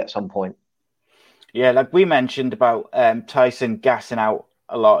big way at some point. Yeah, like we mentioned about Tyson gassing out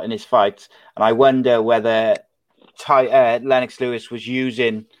a lot in his fights. And I wonder whether Lennox Lewis was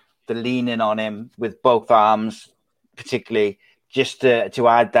using the leaning on him with both arms, particularly, just to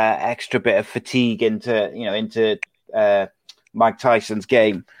add that extra bit of fatigue into Mike Tyson's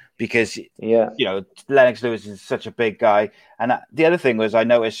game. Because, Lennox Lewis is such a big guy. And the other thing was, I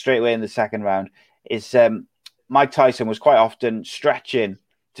noticed straight away in the second round, is Mike Tyson was quite often stretching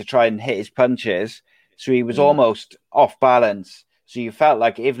to try and hit his punches. So he was almost off balance. So you felt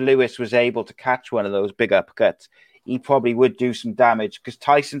like if Lewis was able to catch one of those big uppercuts, he probably would do some damage, because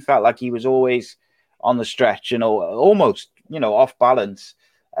Tyson felt like he was always on the stretch and almost, off balance,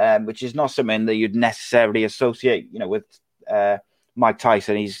 which is not something that you'd necessarily associate, with Mike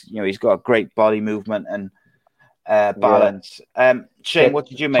Tyson. He's got a great body movement and balance. Shane, what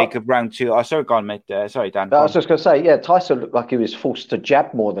did you make of round 2? Oh, sorry, go on, mate. Sorry, Dan. I was just going to say, Tyson looked like he was forced to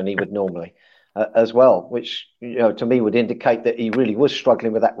jab more than he would normally as well, which, to me would indicate that he really was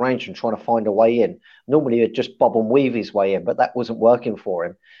struggling with that range and trying to find a way in. Normally he'd just bob and weave his way in, but that wasn't working for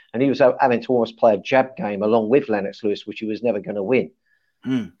him. And he was having to almost play a jab game along with Lennox Lewis, which he was never going to win.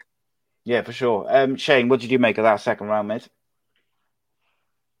 Yeah, for sure. Shane, what did you make of that second round, mate?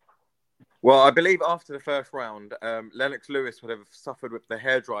 Well, I believe after the first round, Lennox Lewis would have suffered with the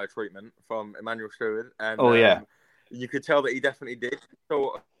hairdryer treatment from Emmanuel Stewart. And, you could tell that he definitely did.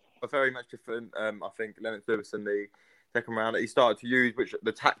 So a very much different, I think, Lennox Lewis in the second round that he started to use, which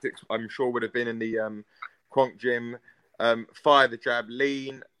the tactics I'm sure would have been in the Kronk gym. Fire the jab,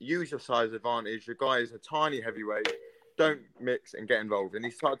 lean, use your size advantage. The guy is a tiny heavyweight. Don't mix and get involved. And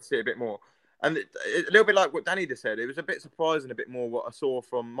he started to see it a bit more. And a little bit like what Danny just said, it was a bit surprising, a bit more what I saw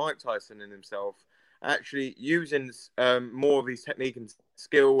from Mike Tyson in himself, actually using more of his technique and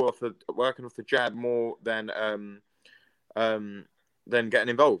skill working off the jab more than getting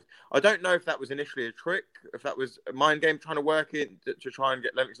involved. I don't know if that was initially a trick, if that was a mind game trying to work it to try and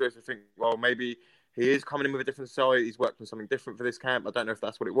get Lennox Lewis to think, well, maybe he is coming in with a different style. He's worked on something different for this camp. I don't know if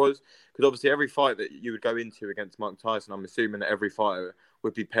that's what it was. Because obviously every fight that you would go into against Mike Tyson, I'm assuming that every fighter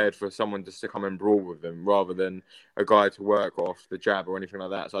would be paired for someone just to come and brawl with them rather than a guy to work off the jab or anything like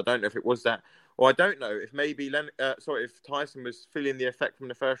that. So I don't know if it was that. Or I don't know if maybe if Tyson was feeling the effect from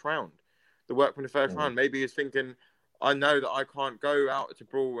the first round. The work from the first round. Maybe he's thinking, I know that I can't go out to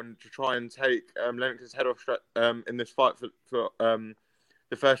brawl and to try and take Lennox's head off in this fight for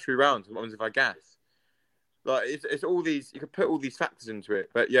the first 3 rounds. What happens if I gas? Like it's all these. You could put all these factors into it,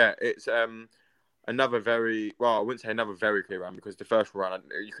 but yeah, it's another very I wouldn't say another very clear round because the first round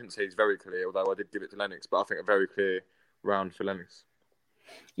you couldn't say it's very clear. Although I did give it to Lennox, but I think a very clear round for Lennox.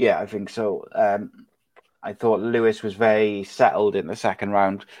 Yeah, I think so. I thought Lewis was very settled in the second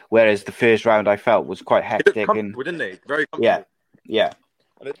round, whereas the first round I felt was quite hectic. He looked comfortable, didn't he? Very comfortable. Yeah.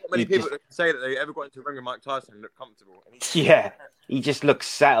 And there's not many people that can say that they ever got into a ring with Mike Tyson and looked comfortable. He just looked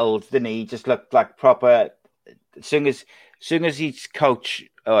settled, didn't he? He just looked like proper. As soon as his coach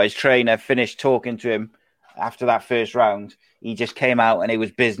or his trainer finished talking to him after that first round, he just came out and it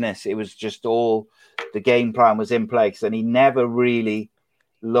was business. It was just all the game plan was in place, and he never really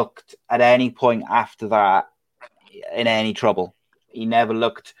looked at any point after that in any trouble. He never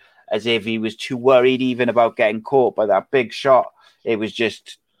looked as if he was too worried even about getting caught by that big shot. It was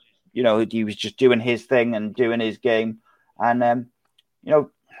just, he was just doing his thing and doing his game. And,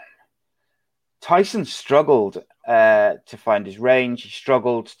 Tyson struggled to find his range. He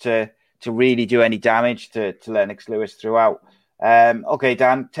struggled to really do any damage to Lennox Lewis throughout. Okay,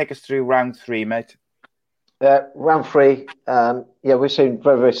 Dan, take us through round 3, mate. Round 3, we've seen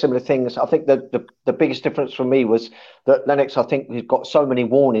very, very similar things. I think the biggest difference for me was that Lennox, I think, he's got so many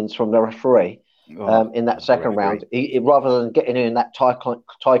warnings from the referee in that second round. He rather than getting in that tie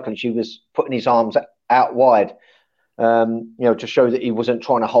clinch, he was putting his arms out wide, to show that he wasn't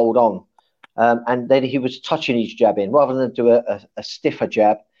trying to hold on. And then he was touching his jab in. Rather than do a stiffer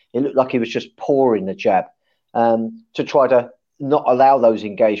jab, it looked like he was just pouring the jab to try to not allow those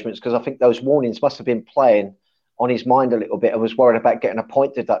engagements, because I think those warnings must have been playing on his mind a little bit and was worried about getting a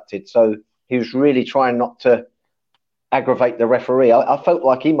point deducted. So he was really trying not to aggravate the referee. I felt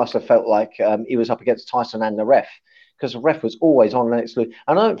like he must have felt like he was up against Tyson and the ref, because the ref was always on Lennox Lewis.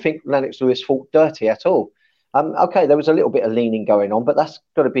 And I don't think Lennox Lewis fought dirty at all. Okay, there was a little bit of leaning going on, but that's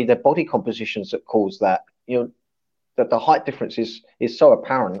got to be the body compositions that cause that. That the height difference is so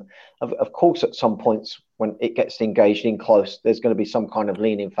apparent. Of course, at some points when it gets engaged in close, there's going to be some kind of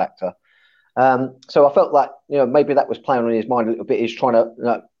leaning factor. So I felt like maybe that was playing on his mind a little bit. He's trying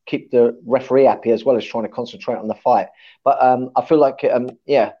to keep the referee happy as well as trying to concentrate on the fight. But I feel like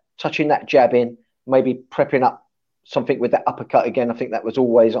touching that jab in, maybe prepping up something with that uppercut again. I think that was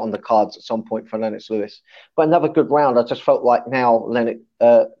always on the cards at some point for Lennox Lewis. But another good round. I just felt like now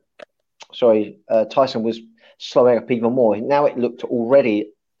Tyson was slowing up even more. Now it looked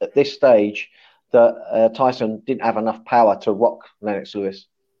already at this stage that Tyson didn't have enough power to rock Lennox Lewis.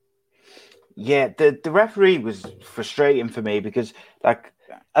 Yeah, the referee was frustrating for me because, like,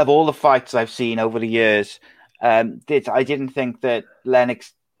 of all the fights I've seen over the years, I didn't think that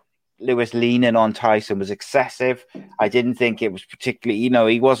Lennox Lewis leaning on Tyson was excessive. I didn't think it was particularly,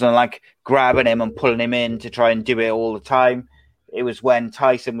 he wasn't like grabbing him and pulling him in to try and do it all the time. It was when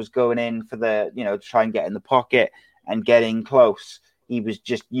Tyson was going in for to try and get in the pocket and getting close. He was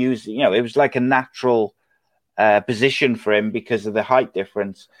just using, it was like a natural position for him because of the height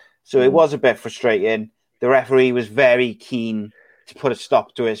difference. So it was a bit frustrating. The referee was very keen to put a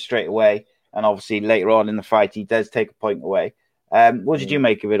stop to it straight away. And obviously later on in the fight, he does take a point away. What did you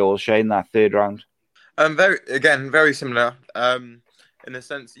make of it all, Shane, that third round? Very similar. In a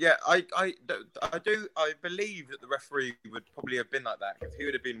sense, I believe that the referee would probably have been like that if he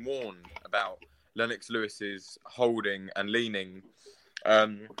would have been warned about Lennox Lewis's holding and leaning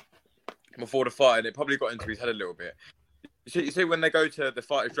before the fight, and it probably got into his head a little bit. You see, when they go to the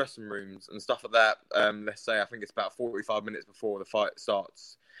fighters' dressing rooms and stuff like that, let's say I think it's about 45 minutes before the fight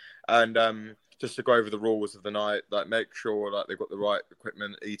starts, and just to go over the rules of the night, like make sure like they've got the right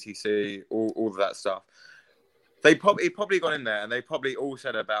equipment, etc., all of that stuff. He probably gone in there and they probably all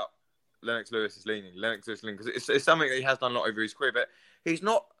said about Lennox Lewis is leaning, because it's something that he has done a lot over his career, but he's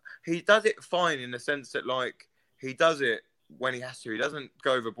not. He does it fine in the sense that like he does it when he has to. He doesn't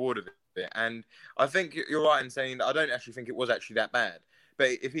go overboard with it, and I think you're right in saying that I don't actually think it was actually that bad. But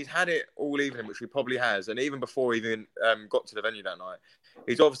if he's had it all evening, which he probably has, and even before he even got to the venue that night,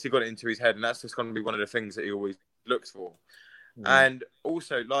 he's obviously got it into his head, and that's just going to be one of the things that he always looks for. And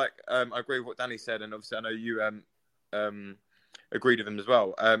also, like, I agree with what Danny said, and obviously I know you agreed with him as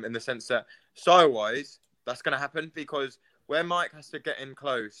well, in the sense that style-wise, that's going to happen because where Mike has to get in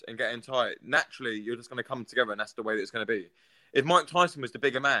close and get in tight, naturally, you're just going to come together, and that's the way that it's going to be. If Mike Tyson was the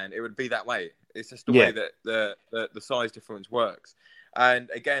bigger man, it would be that way. It's just the way that the size difference works. And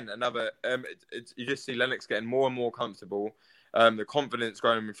again, you just see Lennox getting more and more comfortable, the confidence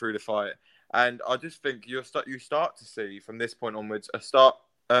growing through the fight. And I just think you start to see from this point onwards a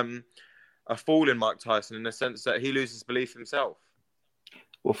fall in Mike Tyson in the sense that he loses belief in himself.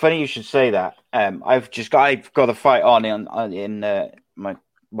 Well, funny you should say that. I've got a fight on in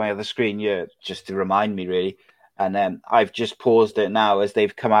my other screen here just to remind me really, and I've just paused it now as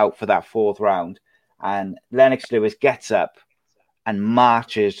they've come out for that fourth round, and Lennox Lewis gets up and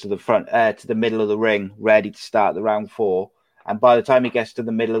marches to the front, to the middle of the ring, ready to start the round 4. And by the time he gets to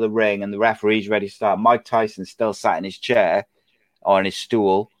the middle of the ring and the referee's ready to start, Mike Tyson's still sat in his chair or on his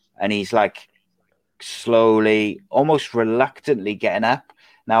stool, and he's like slowly, almost reluctantly getting up.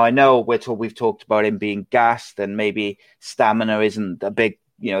 Now, I know we've talked about him being gassed and maybe stamina isn't a big,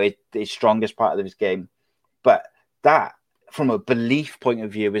 his strongest part of his game. But that, from a belief point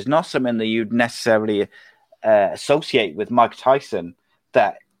of view, is not something that you'd necessarily associate with Mike Tyson,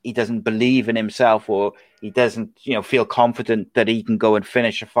 that he doesn't believe in himself or he doesn't, feel confident that he can go and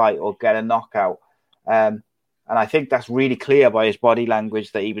finish a fight or get a knockout. And I think that's really clear by his body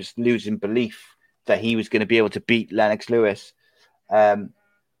language that he was losing belief that he was going to be able to beat Lennox Lewis. So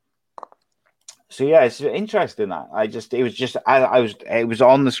yeah, it's interesting that it was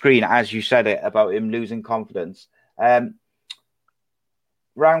on the screen as you said it about him losing confidence. Round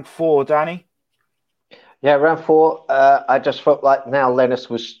 4, Danny. Yeah, round 4. I just felt like now Lennox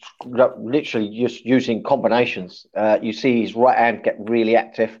was literally just using combinations. You see his right hand get really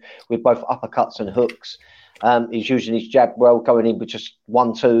active with both uppercuts and hooks. He's using his jab well, going in with just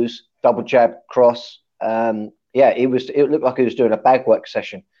 1-2s, double jab, cross. It looked like he was doing a bag work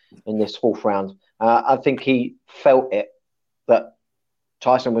session in this fourth round. I think he felt it that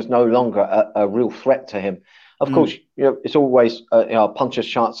Tyson was no longer a real threat to him. Of course, it's always a puncher's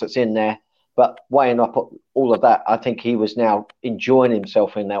chance that's in there. But weighing up all of that, I think he was now enjoying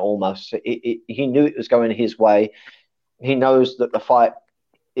himself in there almost. He knew it was going his way. He knows that the fight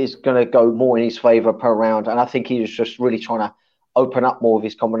is going to go more in his favour per round. And I think he was just really trying to open up more of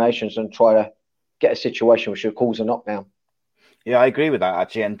his combinations and try to get a situation which would cause a knockdown. Yeah, I agree with that,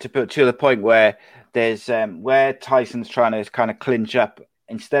 actually. And to the point where there's where Tyson's trying to kind of clinch up,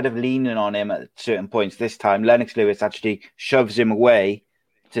 instead of leaning on him at certain points this time, Lennox Lewis actually shoves him away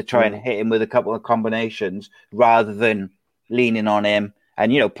to try and hit him with a couple of combinations rather than leaning on him.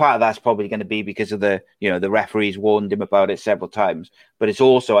 And, part of that's probably going to be because of the referees warned him about it several times. But it's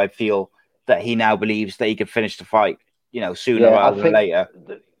also, I feel, that he now believes that he could finish the fight, sooner rather than later.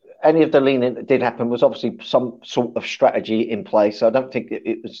 Any of the leaning that did happen was obviously some sort of strategy in place. So I don't think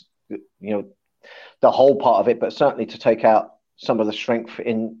it was, the whole part of it, but certainly to take out some of the strength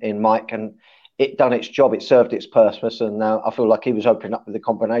in Mike, and it done its job. It served its purpose, and now I feel like he was opening up with the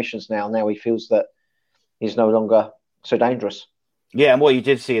combinations. Now he feels that he's no longer so dangerous. Yeah, and what you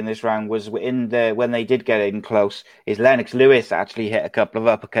did see in this round was when they did get in close, is Lennox Lewis actually hit a couple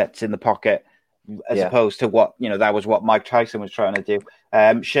of uppercuts in the pocket, as opposed to what that was what Mike Tyson was trying to do.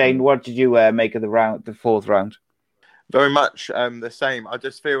 Shane, what did you make of the fourth round? Very much the same. I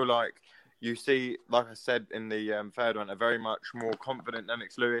just feel like you see, like I said in the third one, a very much more confident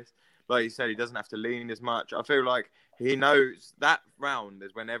Lennox Lewis. Like you said, he doesn't have to lean as much. I feel like he knows that round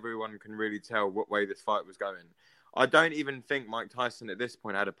is when everyone can really tell what way this fight was going. I don't even think Mike Tyson at this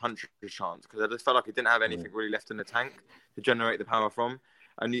point had a puncher's chance, because I just felt like he didn't have anything really left in the tank to generate the power from.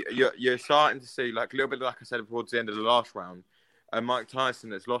 And you're starting to see, like a little bit like I said towards the end of the last round, Mike Tyson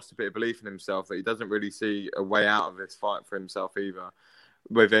that's lost a bit of belief in himself, that he doesn't really see a way out of this fight for himself either,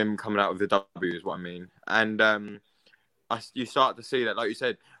 with him coming out with the W is what I mean. And you start to see that, like you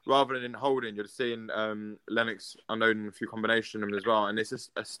said, rather than holding, you're seeing Lennox unloading a few combinations of them as well. And it's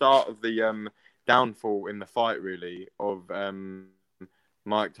just a start of the downfall in the fight, really, of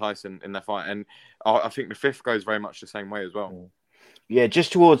Mike Tyson in that fight. And I think the fifth goes very much the same way as well. Yeah,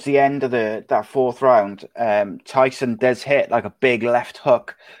 just towards the end of that fourth round, Tyson does hit like a big left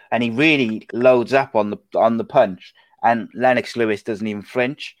hook, and he really loads up on the punch, and Lennox Lewis doesn't even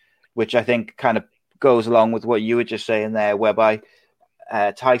flinch, which I think kind of goes along with what you were just saying there, whereby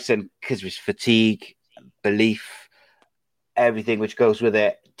Tyson, because of his fatigue, belief, everything which goes with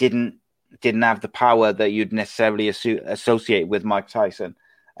it, didn't have the power that you'd necessarily associate with Mike Tyson.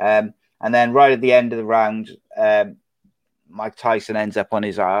 And then right at the end of the round, Mike Tyson ends up on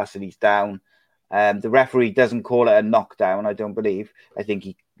his ass and he's down. The referee doesn't call it a knockdown, I don't believe. I think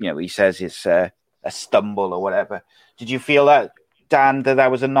he says it's a stumble or whatever. Did you feel that, Dan,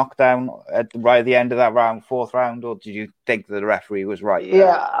 that was a knockdown right at the end of that round, fourth round, or did you think that the referee was right?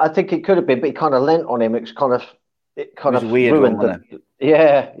 Yeah, I think it could have been, but he kind of lent on him. It kind of weird ruined one,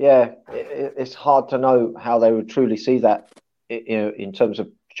 Yeah. It's hard to know how they would truly see that, in terms of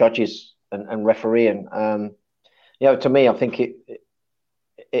judges and refereeing. To me, I think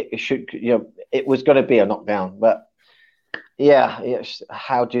it should, it was going to be a knockdown, but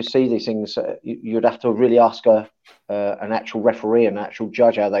how do you see these things? You'd have to really ask an actual referee, an actual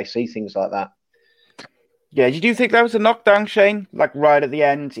judge, how they see things like that. Yeah, did you think that was a knockdown, Shane? Like right at the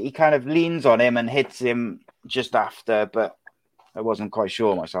end, he kind of leans on him and hits him just after, but I wasn't quite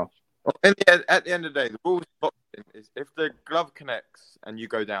sure myself. At the end of the day, the rules of boxing is if the glove connects and you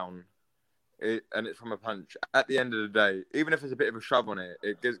go down, and it's from a punch, at the end of the day, even if there's a bit of a shove on it,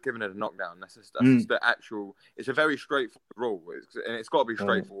 it gives given it a knockdown. That's just the actual. It's a very straightforward rule, and it's got to be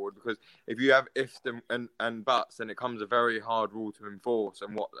straightforward because if you have ifs and buts, then it becomes a very hard rule to enforce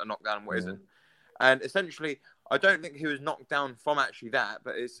and what a knockdown and what isn't. And essentially, I don't think he was knocked down from actually that,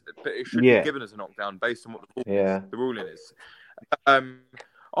 but it should be given as a knockdown based on what the ruling is.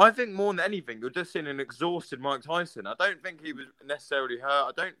 I think more than anything, you're just seeing an exhausted Mike Tyson. I don't think he was necessarily hurt.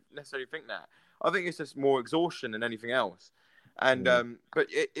 I don't necessarily think that. I think it's just more exhaustion than anything else. And but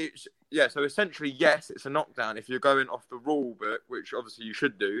it's so essentially, yes, it's a knockdown if you're going off the rule book, which obviously you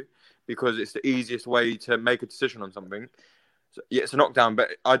should do because it's the easiest way to make a decision on something. So, yeah, it's a knockdown,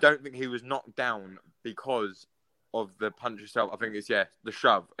 but I don't think he was knocked down because of the punch itself. I think it's the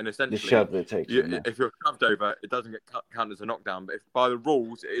shove, and essentially the shove that takes if you're shoved over, it doesn't get counted as a knockdown. But if by the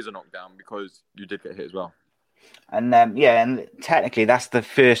rules, it is a knockdown because you did get hit as well. And and technically, that's the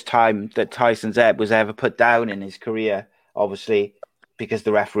first time that Tyson's head was ever put down in his career. Obviously, because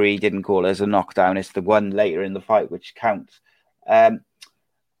the referee didn't call it as a knockdown, it's the one later in the fight which counts.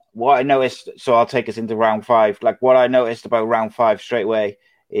 What I noticed, so I'll take us into round 5. Like what I noticed about round 5 straight away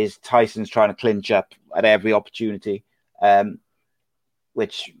is Tyson's trying to clinch up at every opportunity,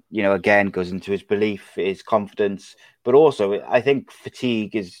 which, again, goes into his belief, his confidence. But also, I think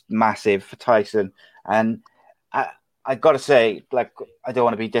fatigue is massive for Tyson. And I got to say, like, I don't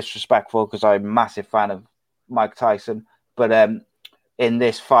want to be disrespectful because I'm a massive fan of Mike Tyson. But in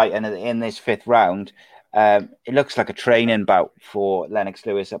this fight and in this 5th round, it looks like a training bout for Lennox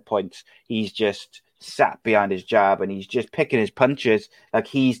Lewis at points. He's just sat behind his jab and he's just picking his punches. Like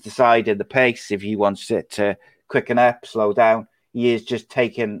he's decided the pace if he wants it to quicken up, slow down. He is just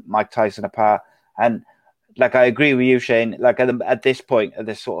taking Mike Tyson apart. And like I agree with you, Shane. Like at this point, at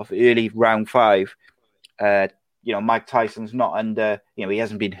this sort of early round 5, Mike Tyson's not under. He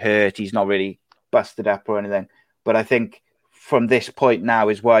hasn't been hurt. He's not really busted up or anything. But I think from this point now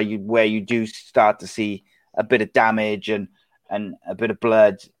is where you do start to see a bit of damage and a bit of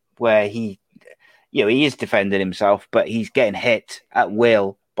blood where he is defending himself, but he's getting hit at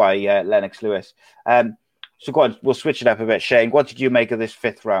will by Lennox Lewis. So go on, we'll switch it up a bit. Shane, what did you make of this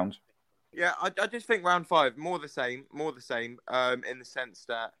 5th round? Yeah, I just think round 5, more the same, in the sense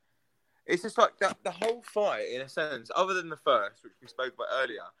that it's just like the whole fight, in a sense, other than the first, which we spoke about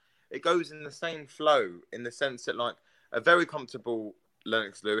earlier, it goes in the same flow in the sense that, like, a very comfortable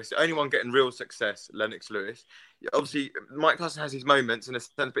Lennox Lewis, the only one getting real success, Lennox Lewis. Obviously, Mike Tyson has his moments in a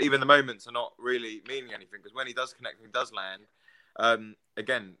sense, but even the moments are not really meaning anything because when he does connect and he does land,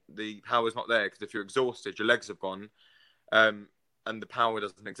 again, the power's not there because if you're exhausted, your legs have gone, and the power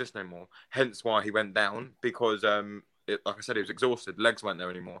doesn't exist no more. Hence why he went down because, like I said, he was exhausted. Legs weren't there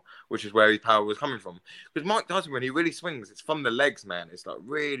anymore, which is where his power was coming from. Because Mike Tyson, when he really swings, it's from the legs, man. It's like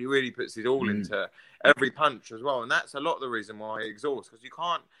really, really puts his all into every punch as well. And that's a lot of the reason why he exhausts. Because you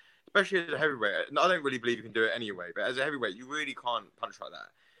can't, especially as a heavyweight, I don't really believe you can do it anyway, but as a heavyweight, you really can't punch like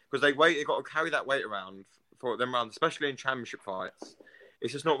that. Because they've got to carry that weight around for them rounds, especially in championship fights.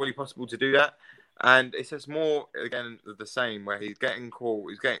 It's just not really possible to do that. And it's just more, again, the same, where he's getting caught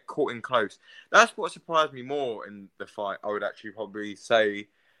in close. That's what surprised me more in the fight, I would actually probably say,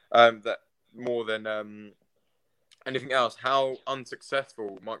 that more than anything else, how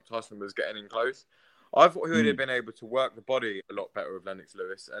unsuccessful Mike Tyson was getting in close. I thought he would have been able to work the body a lot better with Lennox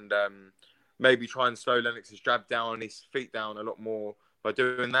Lewis and maybe try and slow Lennox's jab down and his feet down a lot more by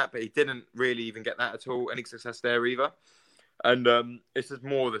doing that. But he didn't really even get that at all, any success there either. And it's just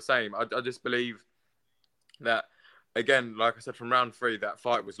more of the same. I just believe that, again, like I said, from round 3, that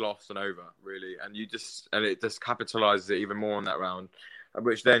fight was lost and over, really. And it just capitalizes it even more in that round,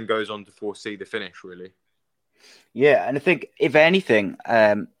 which then goes on to foresee the finish, really. Yeah, and I think, if anything,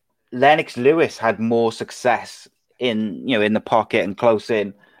 Lennox Lewis had more success in the pocket and close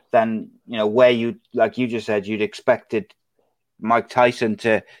in than where you, like you just said, you'd expected Mike Tyson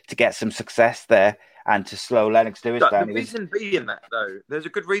to get some success there and to slow Lennox Lewis down. The reason being that, though, there's a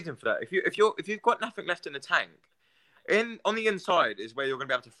good reason for that. If you've got nothing left in the tank, on the inside is where you're going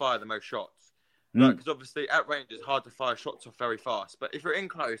to be able to fire the most shots. Because obviously at range it's hard to fire shots off very fast. But if you're in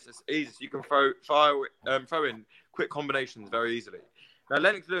close, it's easy. You can throw in quick combinations very easily. Now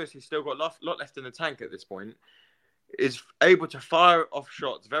Lennox Lewis, who's still got a lot left in the tank at this point, is able to fire off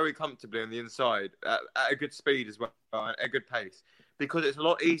shots very comfortably on the inside at a good speed as well, at a good pace, because it's a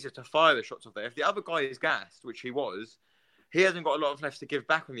lot easier to fire the shots off there. If the other guy is gassed, which he was, he hasn't got a lot of left to give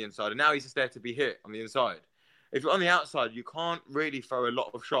back on the inside, and now he's just there to be hit on the inside. If you're on the outside, you can't really throw a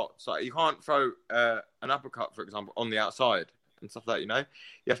lot of shots. Like you can't throw an uppercut, for example, on the outside and stuff like that,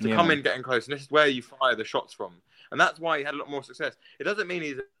 You have to come in getting close, and this is where you fire the shots from. And that's why he had a lot more success. It doesn't mean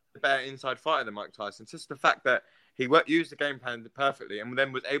he's a better inside fighter than Mike Tyson. It's just the fact that he used the game plan perfectly and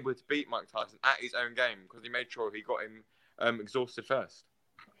then was able to beat Mike Tyson at his own game because he made sure he got him exhausted first.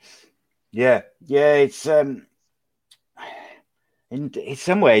 Yeah, it's in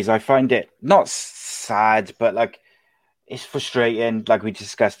some ways I find it not sad, but like it's frustrating, like we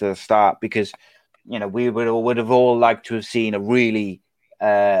discussed at the start, because we would have all liked to have seen a really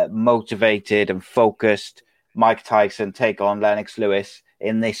motivated and focused Mike Tyson take on Lennox Lewis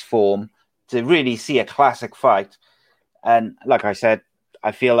in this form to really see a classic fight. And like I said,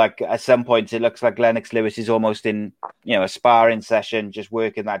 I feel like at some points it looks like Lennox Lewis is almost in, a sparring session, just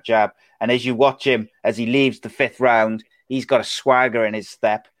working that jab. And as you watch him, as he leaves the 5th round, he's got a swagger in his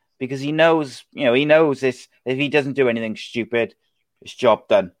step because he knows this. If he doesn't do anything stupid, it's job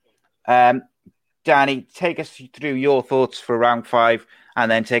done. Danny, take us through your thoughts for round 5 and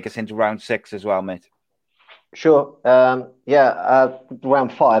then take us into round 6 as well, mate. Sure. Round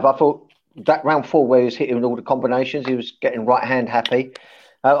 5, I thought that round 4 where he was hitting all the combinations, he was getting right hand happy.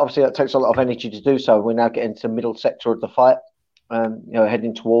 Obviously, that takes a lot of energy to do so. We're now getting to the middle sector of the fight,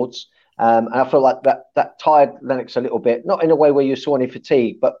 heading towards. And I feel like that tired Lennox a little bit, not in a way where you saw any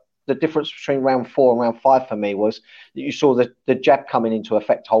fatigue, but the difference between round 4 and round 5 for me was that you saw the jab coming into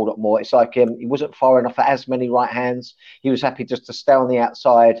effect a whole lot more. It's like he wasn't firing off as many right hands. He was happy just to stay on the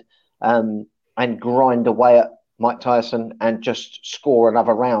outside and grind away at Mike Tyson and just score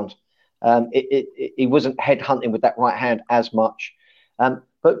another round. He wasn't headhunting with that right hand as much.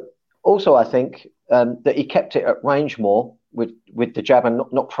 But also I think that he kept it at range more with the jab and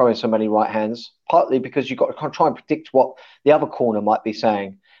not throwing so many right hands, partly because you've got to try and predict what the other corner might be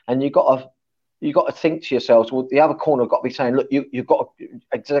saying. And you've got to think to yourselves, well, the other corner got to be saying, look, you've got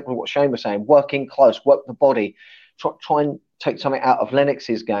exactly what Shane was saying, work in close, work the body, try and take something out of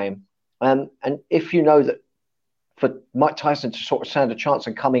Lennox's game. And if you know that for Mike Tyson to sort of stand a chance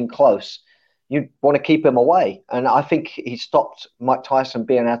and come in close, you want to keep him away. And I think he stopped Mike Tyson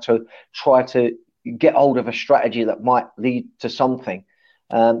being able to try to get hold of a strategy that might lead to something.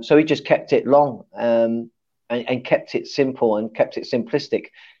 So he just kept it long and kept it simple and kept it simplistic,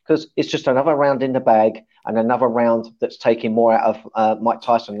 because it's just another round in the bag and another round that's taking more out of Mike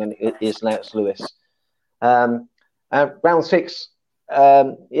Tyson than it is Lennox Lewis. Round 6,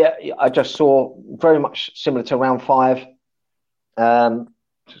 I just saw very much similar to round 5.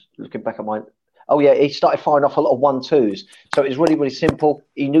 Just looking back at mine. Oh, yeah, he started firing off a lot of 1-2s. So it was really, really simple.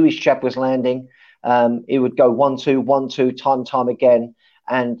 He knew his jab was landing. He would go 1-2, 1-2, time again.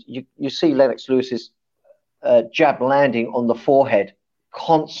 And you see Lennox Lewis's jab landing on the forehead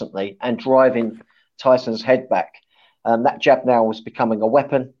constantly and driving Tyson's head back. That jab now was becoming a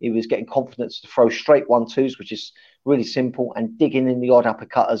weapon. He was getting confidence to throw straight 1-2s, which is really simple, and digging in the odd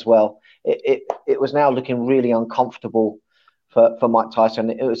uppercut as well. It was now looking really uncomfortable for Mike Tyson.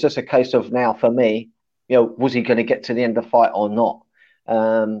 It was just a case of now, for me, was he going to get to the end of the fight or not?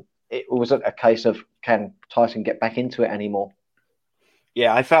 It wasn't a case of can Tyson get back into it anymore.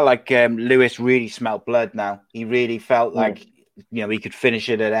 Yeah, I felt like Lewis really smelled blood now. He really felt like he could finish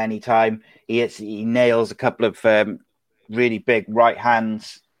it at any time. He nails a couple of really big right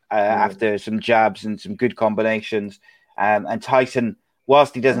hands after some jabs and some good combinations. And Tyson,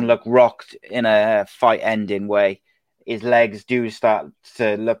 whilst he doesn't look rocked in a fight-ending way, his legs do start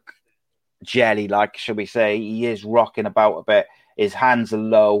to look jelly, like, shall we say. He is rocking about a bit. His hands are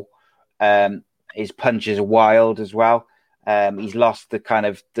low. His punches are wild as well. He's lost the kind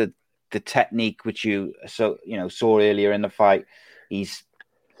of the technique which you saw earlier in the fight. He's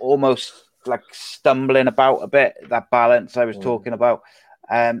almost like stumbling about a bit, that balance I was talking about.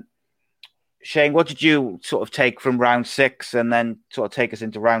 Shane, what did you sort of take from round 6 and then sort of take us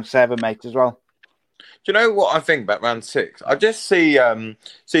into round 7, mate, as well? Do you know what I think about round 6? I just see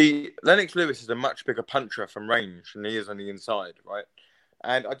Lennox Lewis is a much bigger puncher from range than he is on the inside, right?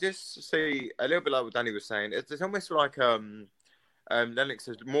 And I just see a little bit like what Danny was saying. It's almost like Lennox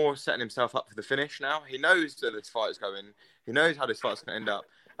is more setting himself up for the finish now. He knows that this fight is going. He knows how this fight's going to end up.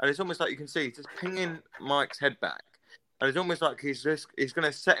 And it's almost like you can see he's just pinging Mike's head back. And it's almost like he's going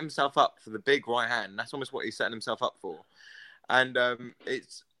to set himself up for the big right hand. That's almost what he's setting himself up for. And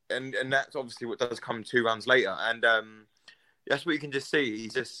and that's obviously what does come 2 rounds later. And that's what you can just see.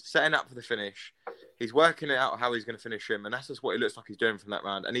 He's just setting up for the finish. He's working it out how he's going to finish him. And that's just what it looks like he's doing from that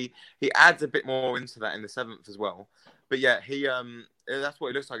round. And he adds a bit more into that in the 7th as well. But yeah, that's what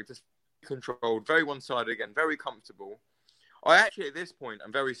it looks like. Just controlled, very one-sided again, very comfortable. I actually, at this point,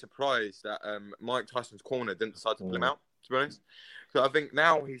 I'm very surprised that Mike Tyson's corner didn't decide to pull him out, to be honest. So I think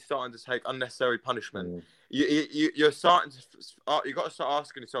now he's starting to take unnecessary punishment. You're starting to, you've got to start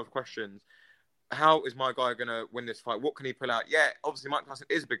asking yourself questions. How is my guy going to win this fight? What can he pull out? Yeah, obviously Mike Tyson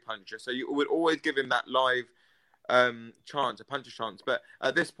is a big puncher, so you would always give him that live chance, a puncher's chance. But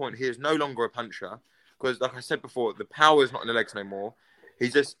at this point, he is no longer a puncher because, like I said before, the power is not in the legs no more.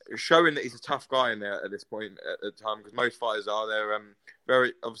 He's just showing that he's a tough guy in there at this point at the time because most fighters are. They're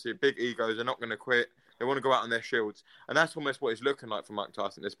very, obviously, big egos. They're not going to quit. They want to go out on their shields. And that's almost what it's looking like for Mike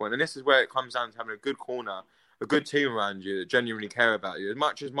Tyson at this point. And this is where it comes down to having a good corner, a good team around you that genuinely care about you. As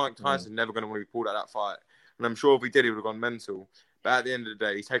much as Mike Tyson's never going to want to be pulled out of that fight. And I'm sure if he did, he would have gone mental. But at the end of the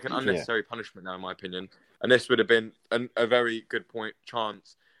day, he's taken unnecessary punishment now, in my opinion. And this would have been a very good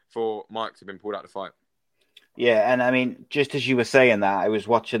chance for Mike to have been pulled out of the fight. Yeah, and I mean, just as you were saying that, I was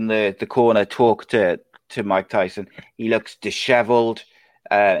watching the corner talk to Mike Tyson. He looks dishevelled.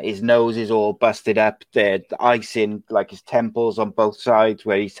 His nose is all busted up. The ice in like his temples on both sides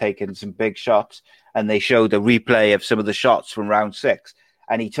where he's taken some big shots. And they showed a replay of some of the shots from round 6.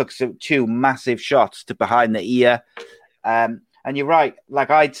 And he took 2 massive shots to behind the ear. And you're right. Like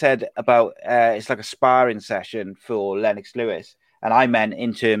I'd said about, it's like a sparring session for Lennox Lewis. And I meant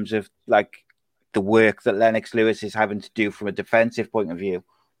in terms of like the work that Lennox Lewis is having to do from a defensive point of view.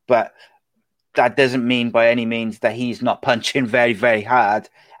 But that doesn't mean by any means that he's not punching very, very hard.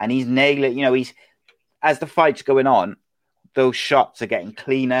 And he's nailing, he's, as the fight's going on, those shots are getting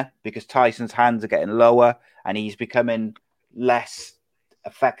cleaner because Tyson's hands are getting lower and he's becoming less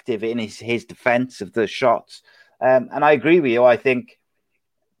effective in his defense of the shots. And I agree with you. I think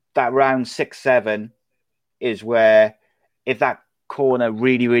that round 6-7 is where, if that corner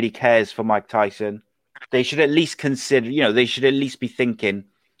really, really cares for Mike Tyson, they should at least consider, they should at least be thinking,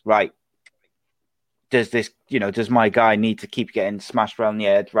 right, does my guy need to keep getting smashed around the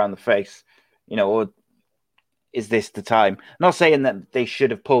head, around the face, or is this the time? Not saying that they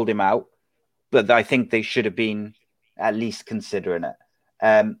should have pulled him out, but I think they should have been at least considering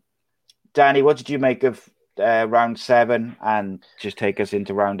it. Danny, what did you make of round 7? And just take us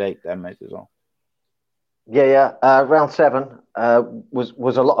into round 8 then, mate, as well. Yeah. Round 7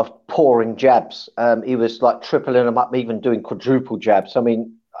 was a lot of pouring jabs. He was like tripling them up, even doing quadruple jabs. I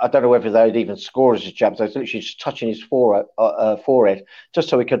mean, I don't know whether they'd even score as his jabs. They was literally just touching his forehead just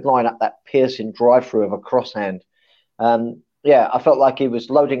so he could line up that piercing drive-through of a crosshand. I felt like he was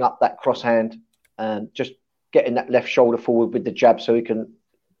loading up that crosshand and just getting that left shoulder forward with the jab so he can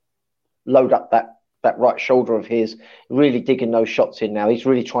load up that right shoulder of his, really digging those shots in now. He's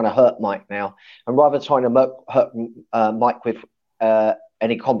really trying to hurt Mike now. And rather than trying to hurt Mike with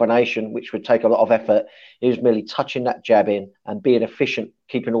any combination, which would take a lot of effort, he was merely touching that jab in and being efficient,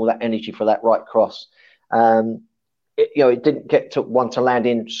 keeping all that energy for that right cross. It didn't get to one to land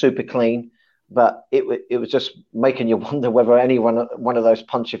in super clean, but it was just making you wonder whether one of those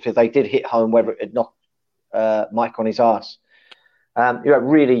punches, if they did hit home, whether it knocked Mike on his ass.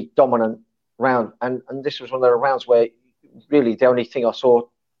 Really dominant round, and this was one of the rounds where really the only thing I saw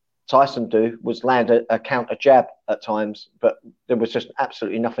Tyson do was land a counter jab at times, but there was just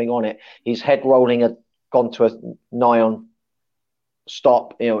absolutely nothing on it. His head rolling had gone to a nigh on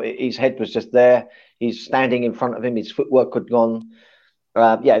stop. His head was just there. He's standing in front of him. His footwork had gone.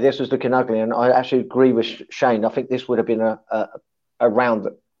 This was looking ugly, and I actually agree with Shane. I think this would have been a round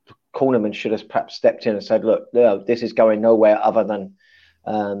that Cornerman should have perhaps stepped in and said, "Look, no, this is going nowhere other than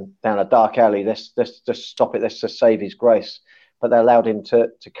down a dark alley. Let's just stop it. Let's just save his grace." but they allowed him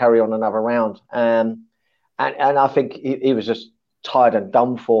to carry on another round. And I think he was just tired and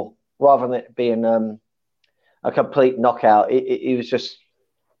done for, rather than it being a complete knockout. He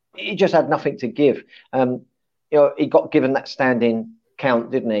just had nothing to give. He got given that standing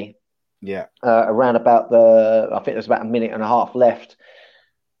count, didn't he? Yeah. Around about I think there's about a minute and a half left.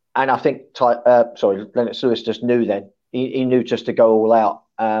 And I think, Lennox Lewis just knew then. He knew just to go all out.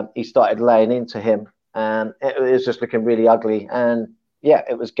 He started laying into him, and it was just looking really ugly. And yeah,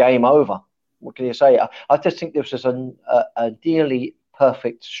 it was game over. What can you say? I just think this was a nearly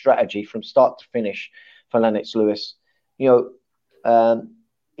perfect strategy from start to finish for Lennox Lewis. He took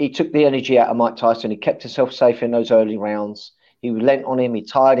the energy out of Mike Tyson. He kept himself safe in those early rounds. He lent on him. He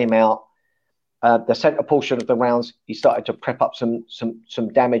tired him out. The centre portion of the rounds, he started to prep up some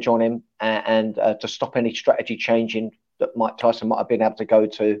damage on him and to stop any strategy changing that Mike Tyson might have been able to go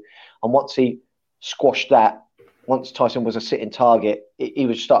to. And once he squashed that, once Tyson was a sitting target, he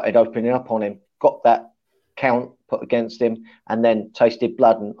was started opening up on him, got that count put against him, and then tasted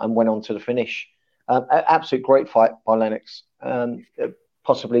blood and went on to the finish. Absolute great fight by Lennox.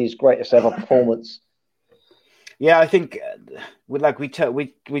 Possibly his greatest ever performance. Yeah, I think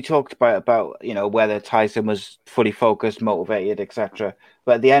we talked about whether Tyson was fully focused, motivated, etc.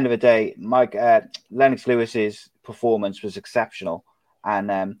 But at the end of the day, Lennox Lewis's performance was exceptional,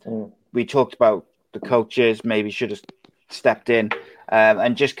 and we talked about the coaches maybe should have stepped in,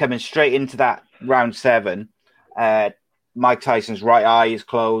 and just coming straight into that round 7. Mike Tyson's right eye is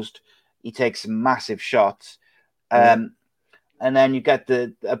closed. He takes some massive shots, and then you get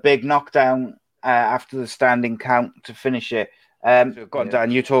a big knockdown. After the standing count to finish it.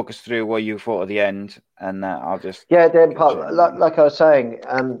 Dan, you talk us through what you thought at the end, and I'll just... Yeah, then, like I was saying,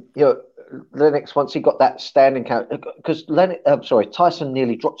 Lennox, once he got that standing count, because Tyson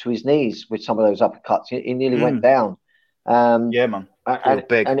nearly dropped to his knees with some of those uppercuts. He nearly went down. Yeah, man.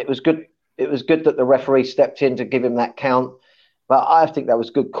 And it was good. It was good that the referee stepped in to give him that count. But I think that was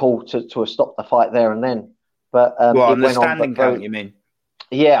a good call to have stopped the fight there and then. But on the standing count, you mean?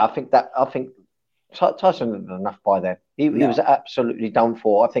 Yeah, I think Tyson had enough by then. He was absolutely done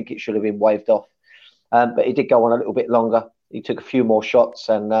for. I think it should have been waved off. But he did go on a little bit longer. He took a few more shots,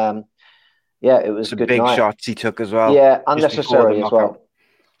 and it was some good big night. shots he took as well. Yeah, unnecessary as well.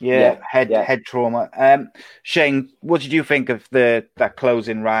 Yeah, head trauma. Shane, what did you think of that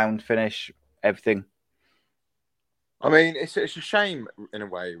closing round finish? Everything. I mean, it's a shame in a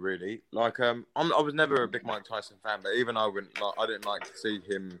way, really. Like, I was never a big Mike Tyson fan, but even I didn't like to see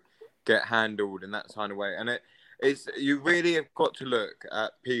him get handled in that kind of way. And it's you really have got to look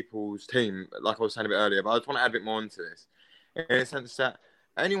at people's team, like I was saying a bit earlier, but I just want to add a bit more into this, in the sense that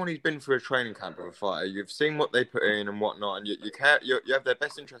anyone who's been through a training camp of a fighter, you've seen what they put in and whatnot, and you have their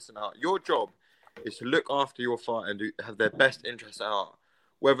best interest in heart. Your job is to look after your fighter and have their best interest at heart,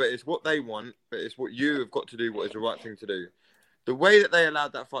 whether it's what they want, but it's what you have got to do, what is the right thing to do. The way that they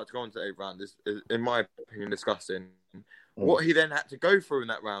allowed that fight to go on to the 8th round is, in my opinion, disgusting. What he then had to go through in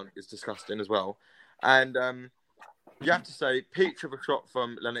that round is disgusting as well. And you have to say, peach of a shot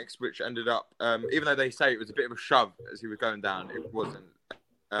from Lennox, which ended up, even though they say it was a bit of a shove as he was going down, it wasn't.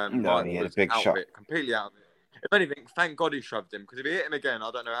 No, he had a big shot. Completely out of it. If anything, thank God he shoved him, because if he hit him again,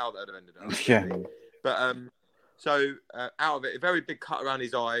 I don't know how that would have ended up. Yeah. But so out of it, a very big cut around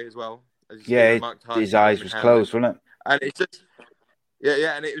his eye as well. As you see, his eyes was closed, wasn't it? And it's just...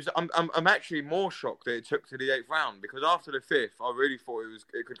 Yeah, and it was. I'm actually more shocked that it took to the 8th round, because after the 5th, I really thought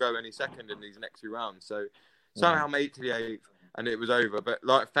it could go any second in these next 2 rounds. So somehow made to the 8th, and it was over. But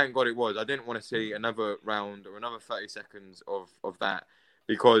thank God it was. I didn't want to see another round or another 30 seconds of that,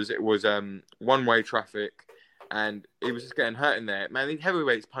 because it was one-way traffic, and he was just getting hurt in there. Man, these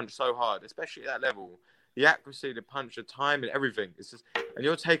heavyweights punch so hard, especially at that level. The accuracy, the punch, the time, and everything. It's just, and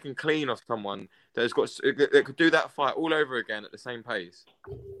you're taking clean off someone that could do that fight all over again at the same pace,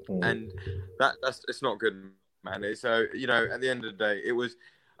 and it's not good, man. It's at the end of the day, it was,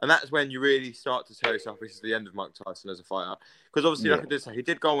 and that's when you really start to tell yourself this is the end of Mike Tyson as a fighter, because obviously, like I did say, he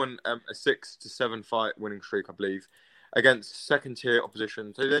did go on a 6 to 7 fight winning streak, I believe, against second tier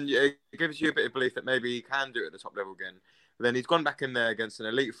opposition. So then it gives you a bit of belief that maybe he can do it at the top level again. But then he's gone back in there against an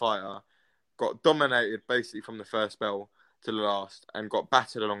elite fighter, got dominated basically from the first bell to the last, and got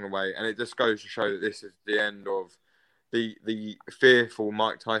battered along the way. And it just goes to show that this is the end of the fearful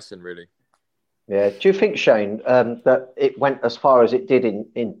Mike Tyson, really. Yeah. Do you think, Shane, that it went as far as it did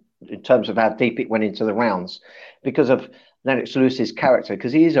in terms of how deep it went into the rounds because of Lennox Lewis's character?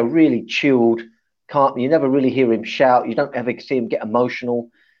 Because he is a really chilled, calm. You never really hear him shout. You don't ever see him get emotional.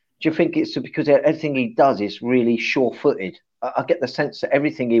 Do you think it's because everything he does is really sure-footed? I get the sense that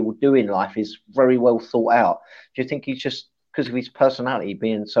everything he will do in life is very well thought out. Do you think he's just because of his personality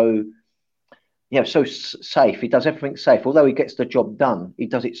being so, so safe. He does everything safe. Although he gets the job done, he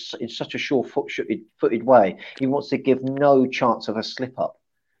does it in such a sure-footed way. He wants to give no chance of a slip-up.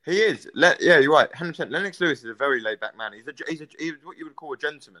 He is. Yeah, you're right. 100%. Lennox Lewis is a very laid-back man. He's what you would call a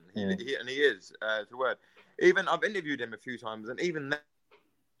gentleman. He is, the word. Even I've interviewed him a few times, and even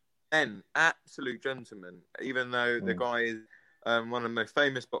then, absolute gentleman. Even though the guy is one of the most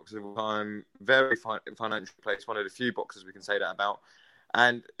famous boxers of all time, very financially placed, one of the few boxers we can say that about.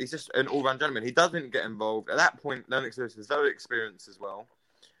 And he's just an all-round gentleman. He doesn't get involved. At that point, Lennox Lewis is very experienced as well.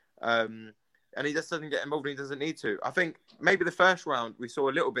 And he just doesn't get involved and he doesn't need to. I think maybe the first round, we saw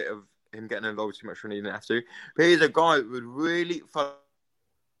a little bit of him getting involved too much when he didn't have to. But he's a guy that would really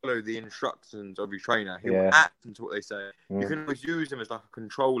follow the instructions of your trainer. He will act into what they say. You can always use him as like a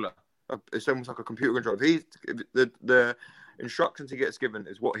controller. It's almost like a computer controller. The instructions he gets given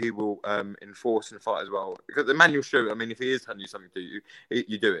is what he will enforce and fight as well. Because the manual show, I mean, if he is telling you something to you,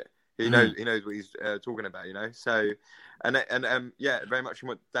 you do it. He knows what he's talking about, So, very much from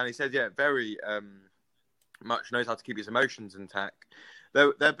what Danny said. Yeah, very much knows how to keep his emotions intact.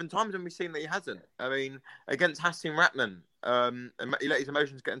 There have been times when we've seen that he hasn't. I mean, against Hasim Ratman, he let his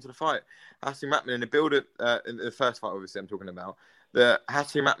emotions get into the fight. Hasim Ratman in the build-up, in the first fight, obviously, I'm talking about, that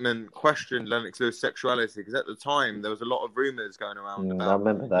Hasim Ratman questioned Lennox Lewis' sexuality because at the time there was a lot of rumours going around about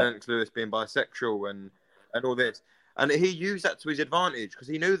Lennox Lewis being bisexual and all this. And he used that to his advantage because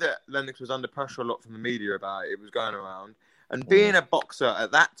he knew that Lennox was under pressure a lot from the media about it. It was going around. And being a boxer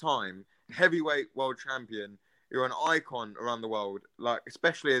at that time, heavyweight world champion, you're an icon around the world, like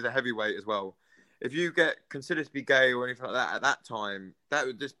especially as a heavyweight as well. If you get considered to be gay or anything like that at that time, that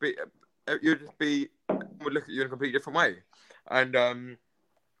would just be, would look at you in a completely different way. And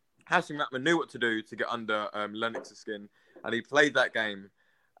Hasim Ratman knew what to do to get under Lennox's skin, and he played that game,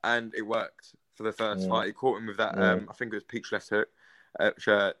 and it worked. For the first fight, he caught him with that. I think it was peach left hook, which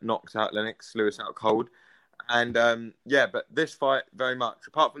knocked out Lennox Lewis out cold. And but this fight very much,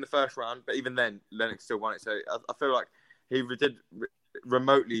 apart from the first round, but even then, Lennox still won it. So I feel like he did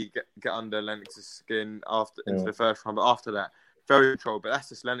remotely get under Lennox's skin into the first round, but after that, very controlled. But that's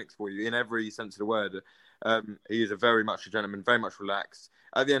just Lennox for you in every sense of the word. He is very much a gentleman, very much relaxed.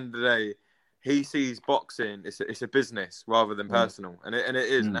 At the end of the day, he sees boxing, it's a business rather than personal. And it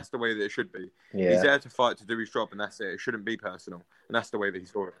is, and that's the way that it should be. Yeah. He's there to fight, to do his job, and that's it. It shouldn't be personal. And that's the way that he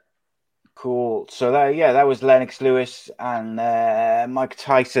saw it. Cool. So that was Lennox Lewis and Mike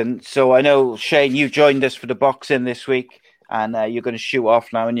Tyson. So I know, Shane, you joined us for the boxing this week, and you're going to shoot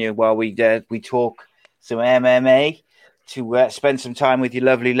off now, aren't you, while we talk some MMA to spend some time with your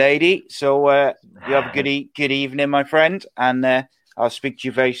lovely lady. So you have a good evening, my friend, and I'll speak to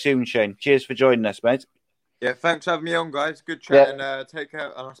you very soon, Shane. Cheers for joining us, mate. Yeah, thanks for having me on, guys. Good chat, and take care,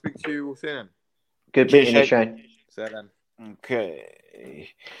 and I'll speak to you all soon. Good meeting you, Shane. See you then. Okay.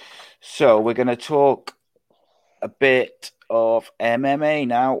 So we're going to talk a bit of MMA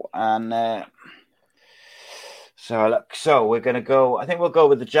now, and so we're going to go. I think we'll go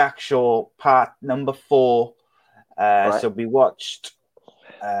with the Jack Shaw part number 4. Right. So we watched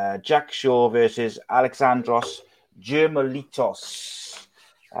Jack Shaw versus Alexandros Germolitos,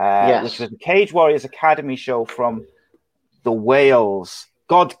 which was a Cage Warriors Academy show from the Wales,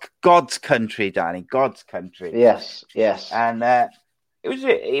 God's country, Danny, God's country. Yes. And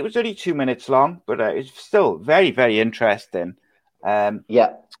it was only 2 minutes long, but it was still very, very interesting.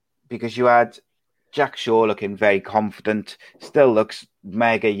 Because you had Jack Shaw looking very confident, still looks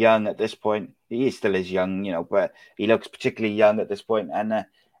mega young at this point. He still is young, but he looks particularly young at this point. And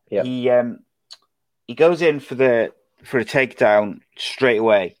he goes in for a takedown straight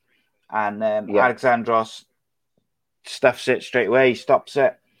away, and Alexandros stuffs it straight away. He stops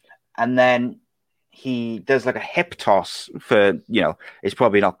it, and then he does like a hip toss for it's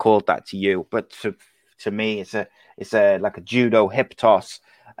probably not called that to you, but to me it's a like a judo hip toss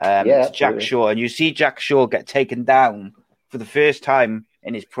to Jack Shaw, and you see Jack Shaw get taken down for the first time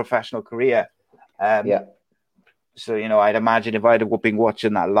in his professional career. So I'd imagine if I'd been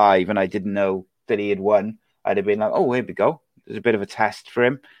watching that live and I didn't know that he had won, I'd have been like, oh, here we go. There's a bit of a test for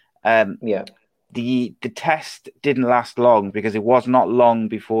him. The test didn't last long because it was not long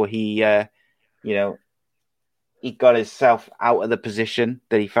before he got himself out of the position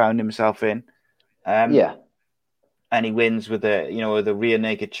that he found himself in. And he wins with the rear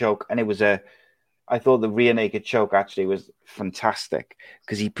naked choke. And I thought the rear naked choke actually was fantastic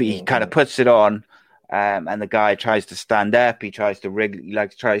because he kind of puts it on, and the guy tries to stand up. He tries to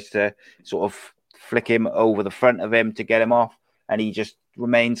tries to sort of flick him over the front of him to get him off, and he just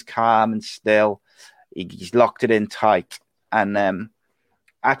remains calm and still. He's locked it in tight, and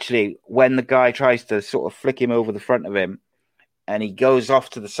actually, when the guy tries to sort of flick him over the front of him, and he goes off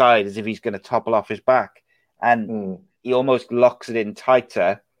to the side as if he's going to topple off his back, and he almost locks it in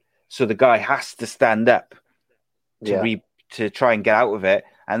tighter, so the guy has to stand up to try and get out of it,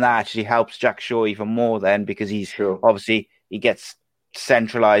 and that actually helps Jack Shaw even more then, because he's obviously he gets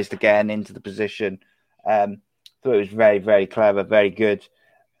centralized again into the position. Thought it was very, very clever, very good,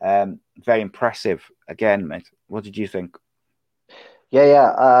 very impressive again, mate. What did you think?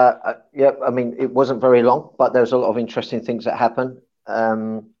 Yeah. I mean, it wasn't very long, but there's a lot of interesting things that happen.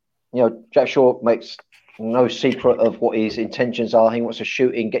 Jack Shaw makes no secret of what his intentions are. He wants to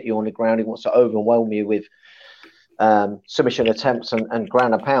shoot in, get you on the ground. He wants to overwhelm you with submission attempts and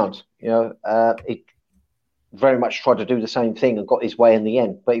ground and pound. He very much tried to do the same thing and got his way in the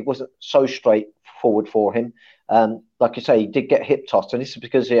end, but it wasn't so straightforward for him. Like you say, he did get hip tossed, and this is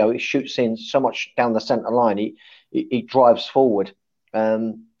because he shoots in so much down the centre line. He drives forward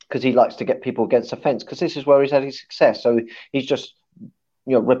because he likes to get people against the fence, because this is where he's had his success. So he's just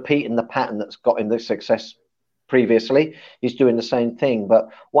repeating the pattern that's got him the success previously. He's doing the same thing, but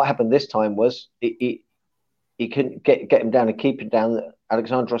what happened this time was he couldn't get him down and keep him down.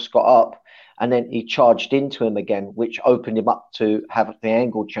 Alexandros got up, and then he charged into him again, which opened him up to have the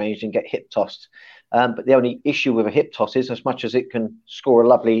angle changed and get hip tossed. But the only issue with a hip toss is, as much as it can score a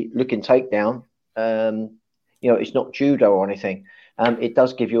lovely looking takedown, it's not judo or anything. It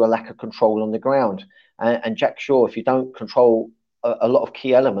does give you a lack of control on the ground. And Jack Shaw, if you don't control a lot of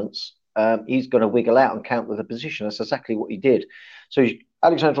key elements, he's going to wiggle out and counter the position. That's exactly what he did. So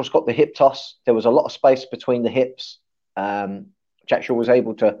Alexandros got the hip toss. There was a lot of space between the hips. Jack Shaw was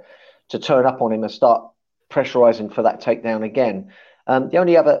able to turn up on him and start pressurizing for that takedown again. The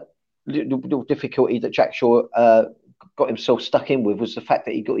only other little difficulty that Jack Shaw got himself stuck in with was the fact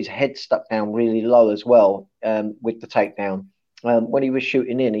that he got his head stuck down really low as well with the takedown. When he was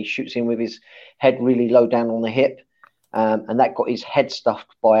shooting in, he shoots in with his head really low down on the hip, and that got his head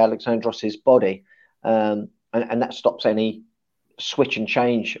stuffed by Alexandros's body, and that stops any switch and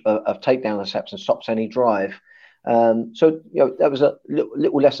change of takedown attempts and stops any drive. So that was a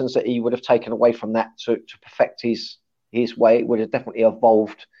little lessons that he would have taken away from that to perfect his way. It would have definitely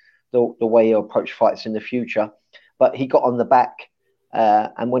evolved the way he approached fights in the future. But he got on the back,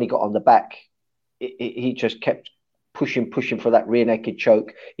 and when he got on the back, he just kept pushing for that rear naked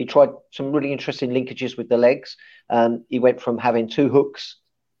choke. He tried some really interesting linkages with the legs. He went from having two hooks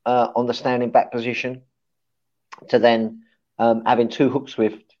on the standing back position to then having two hooks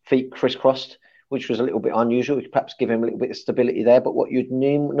with feet crisscrossed, which was a little bit unusual, which perhaps give him a little bit of stability there. But what you'd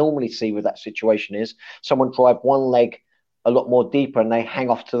normally see with that situation is someone drive one leg a lot more deeper and they hang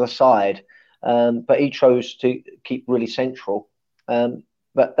off to the side. But he chose to keep really central.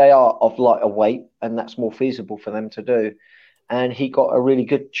 But they are of lighter weight, and that's more feasible for them to do. And he got a really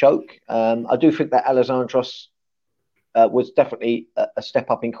good choke. I do think that Alexandros was definitely a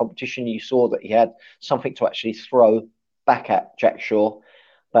step up in competition. You saw that he had something to actually throw back at Jack Shaw.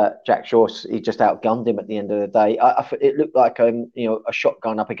 But Jack Shaw, he just outgunned him at the end of the day. It looked like a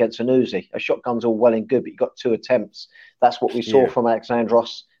shotgun up against an Uzi. A shotgun's all well and good, but you got two attempts. That's what we saw from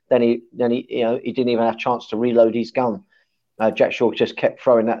Alexandros. Then he didn't even have a chance to reload his gun. Jack Shaw just kept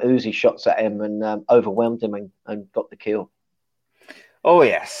throwing that Uzi shots at him and overwhelmed him and got the kill. Oh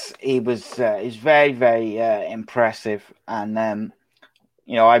yes, he was very, very impressive, and I'm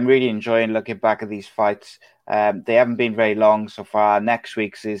really enjoying looking back at these fights. They haven't been very long so far. Next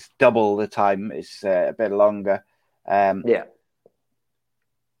week's is double the time. It's a bit longer. And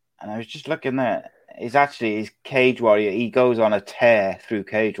I was just looking there. His Cage Warrior. He goes on a tear through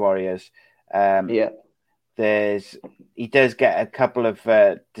Cage Warriors. He does get a couple of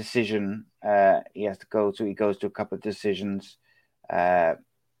decision. He has to go to. He goes to a couple of decisions, and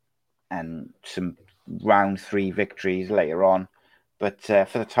some round 3 victories later on. But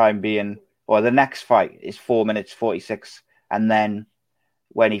for the time being, the next fight is 4 minutes 46, and then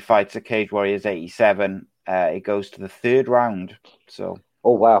when he fights a Cage Warriors 87, it goes to the 3rd round. So,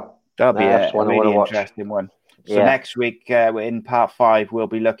 oh wow, that'll be a really interesting one. So next week, in part 5, we'll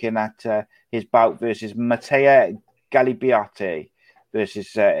be looking at his bout versus Matea Galibiati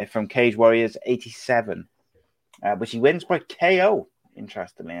versus from Cage Warriors 87, which he wins by KO.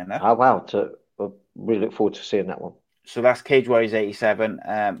 Interestingly enough. Oh wow! I really look forward to seeing that one. So that's Cage Warriors 87,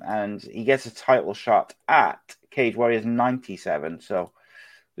 and he gets a title shot at Cage Warriors 97. So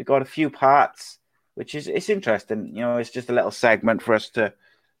we got a few parts, which is it's interesting. It's just a little segment for us to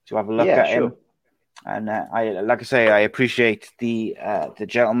have a look at him. And I appreciate the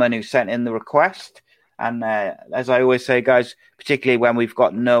gentleman who sent in the request. And as I always say, guys, particularly when we've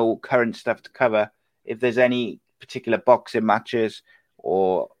got no current stuff to cover, if there's any particular boxing matches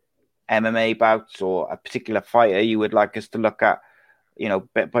or MMA bouts or a particular fighter you would like us to look at,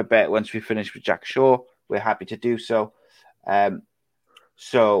 bit by bit once we finish with Jack Shaw, we're happy to do so.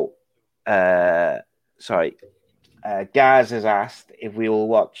 Gaz has asked if we will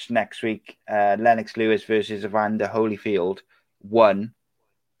watch next week Lennox Lewis versus Evander Holyfield 1,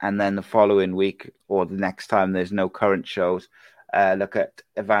 and then the following week or the next time there's no current shows, look at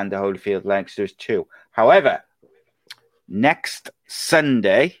Evander Holyfield, Lennox Lewis 2. However, next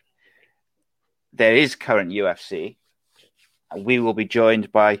Sunday, there is current UFC. We will be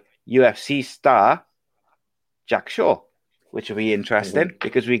joined by UFC star Jack Shaw, which will be interesting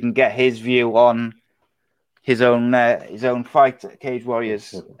because we can get his view on his own fight at Cage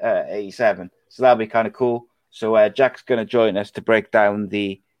Warriors 87. So that'll be kind of cool. So Jack's going to join us to break down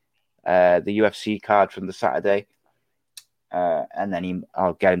the UFC card from the Saturday, and then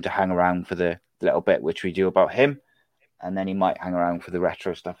I'll get him to hang around for the little bit which we do about him, and then he might hang around for the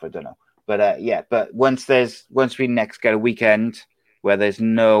retro stuff. I don't know, but once we next get a weekend where there's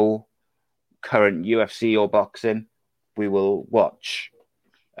no current UFC or boxing, we will watch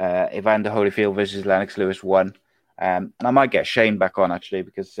Evander Holyfield versus Lennox Lewis 1, and I might get Shane back on actually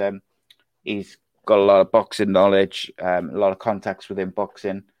because he's got a lot of boxing knowledge, a lot of contacts within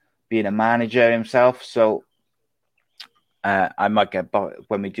boxing, being a manager himself. So I might get,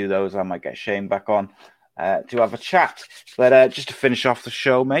 when we do those, I might get Shane back on to have a chat. But just to finish off the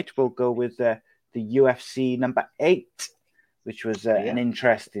show, mate, we'll go with the UFC number 8, which was an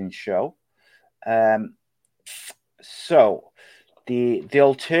interesting show. So the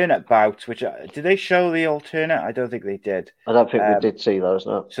alternate bout, which did they show the alternate? I don't think they did. I don't think we did see those.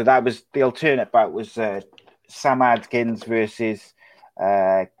 No. So that was the alternate bout was Sam Adkins versus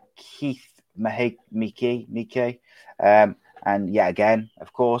Keith Mike. And yeah, again,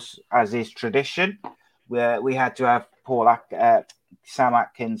 of course, as is tradition, we had to have Sam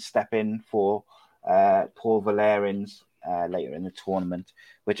Atkins step in for Paul Valerian's later in the tournament,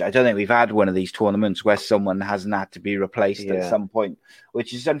 which I don't think we've had one of these tournaments where someone hasn't had to be replaced at some point,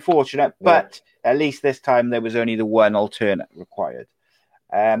 which is unfortunate. But at least this time there was only the one alternate required.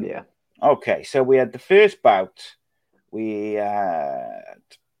 Okay, so we had the first bout. It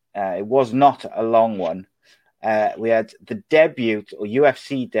was not a long one. We had the debut or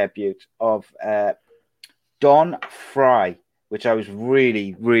UFC debut of Don Fry, which I was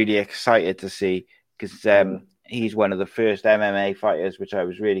really, really excited to see because he's one of the first MMA fighters, which I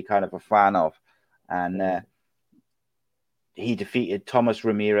was really kind of a fan of. And he defeated Thomas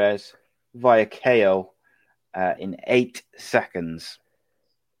Ramirez via KO in 8 seconds.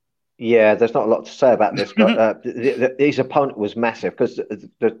 Yeah, there's not a lot to say about this, but his opponent was massive because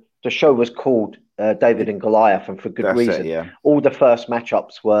the show was called David and Goliath, and for good reason. All the first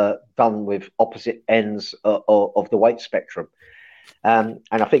matchups were done with opposite ends of the weight spectrum. And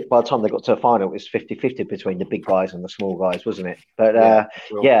I think by the time they got to the final, it was 50-50 between the big guys and the small guys, wasn't it? But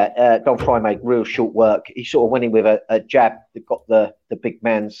Don Fry made real short work. He sort of went in with a jab that got the big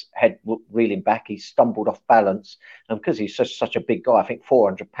man's head reeling back. He stumbled off balance. And because he's such a big guy, I think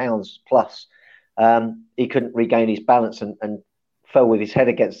 400 pounds plus, he couldn't regain his balance and fell with his head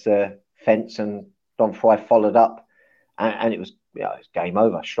against the fence. And Don Fry followed up. And it was game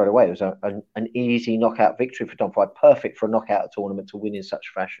over straight away. It was an easy knockout victory for Don Fry, perfect for a knockout tournament to win in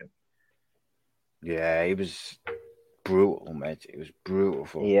such fashion. Yeah, it was brutal, mate. It was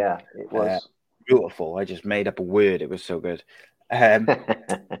brutal. Yeah, it was beautiful. I just made up a word. It was so good.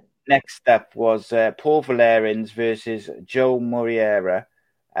 Next up was Paul Valerians versus Joe Moreira.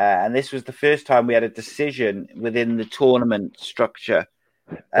 And this was the first time we had a decision within the tournament structure.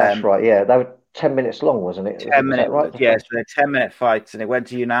 That's right, yeah. They were 10 minutes long, wasn't it? 10 minutes, right? Yeah, so they're 10-minute fights, and it went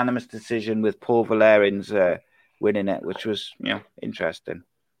to unanimous decision with Paul Valerians winning it, which was, interesting.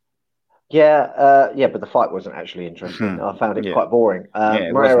 Yeah, but the fight wasn't actually interesting. I found it quite boring.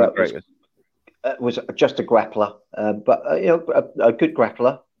 Moreira was just a grappler, but a good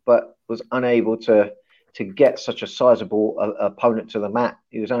grappler, but was unable to get such a sizable opponent to the mat.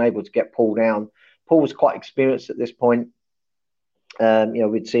 He was unable to get Paul down. Paul was quite experienced at this point.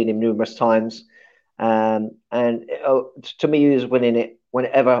 We'd seen him numerous times. And to me, he was winning it.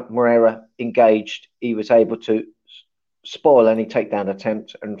 Whenever Moreira engaged, he was able to spoil any takedown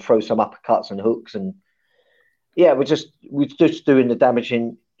attempt and throw some uppercuts and hooks. And we're just doing the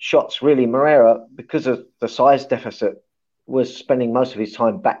damaging shots. Really, Moreira, because of the size deficit, was spending most of his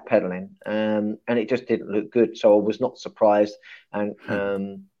time backpedaling, and it just didn't look good. So I was not surprised, and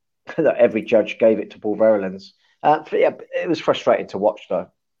that every judge gave it to Paul Valerians. It was frustrating to watch, though.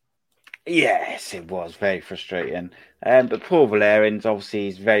 Yes, it was very frustrating. But Paul Valerians, obviously,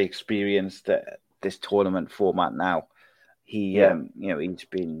 is very experienced at this tournament format now. he's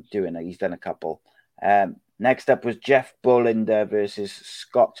done a couple. Next up was Jeff Bullender versus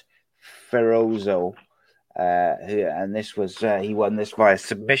Scott Ferozzo. And this was he won this via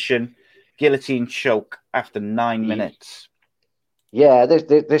submission, guillotine choke after 9 minutes. Yeah,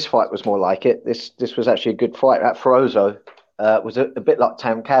 this fight was more like it. This was actually a good fight. That Ferozzo was a bit like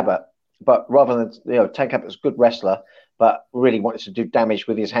Tam Cabot, but rather than Tam Cabot's a good wrestler, but really wanted to do damage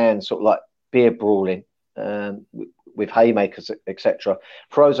with his hands, sort of like beer brawling with haymakers, etc.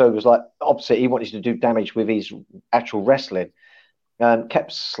 Ferozzo was like opposite. He wanted to do damage with his actual wrestling.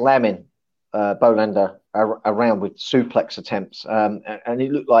 Kept slamming Bolander around with suplex attempts, and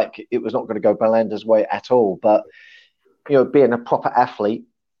it looked like it was not going to go Bolander's way at all. But being a proper athlete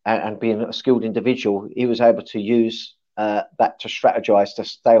and being a skilled individual, he was able to use that to strategize to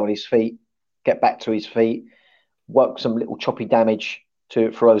stay on his feet, get back to his feet, work some little choppy damage to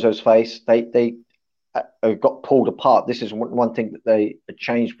Ferozzo's face. They got pulled apart. This is one thing that they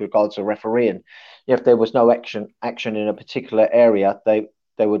changed with regards to refereeing. If there was no action in a particular area, they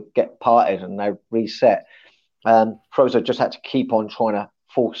would get parted and they reset. Ferozzo just had to keep on trying to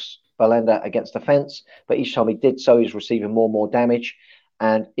force Bolander against the fence, but each time he did so, he was receiving more and more damage.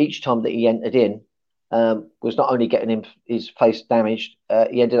 And each time that he entered in, was not only getting his face damaged,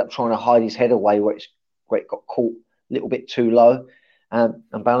 he ended up trying to hide his head away where it got caught a little bit too low. And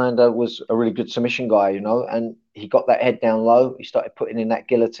Bolander was a really good submission guy, and he got that head down low. He started putting in that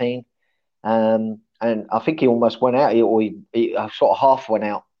guillotine. And I think he almost went out, or he sort of half went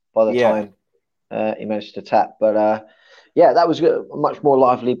out by the time he managed to tap. But that was a much more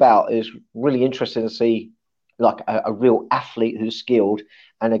lively bout. It was really interesting to see like a real athlete who's skilled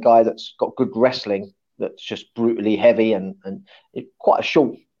and a guy that's got good wrestling that's just brutally heavy and quite a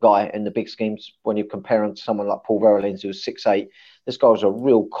short guy in the big schemes when you compare him to someone like Paul Verhoeven, who was 6'8". This guy was a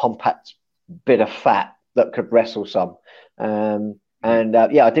real compact bit of fat that could wrestle some. I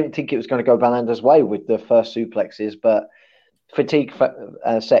didn't think it was going to go Bolander's way with the first suplexes, but fatigue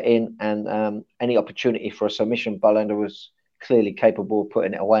set in and any opportunity for a submission, Bolander was clearly capable of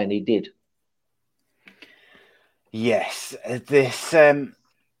putting it away, and he did. Yes, this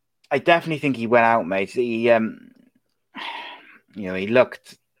I definitely think he went out, mate. He he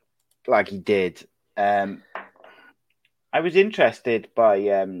looked like he did. I was interested by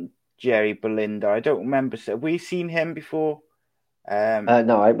Jerry Bolander. I don't remember. Have we seen him before?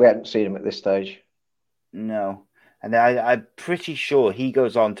 No, we hadn't seen him at this stage. No. And I'm pretty sure he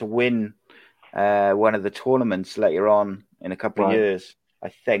goes on to win one of the tournaments later on in a couple of years. I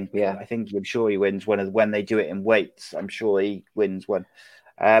think. Yeah. I'm sure he wins when they do it in weights. I'm sure he wins one.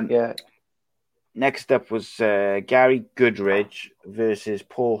 Next up was Gary Goodridge versus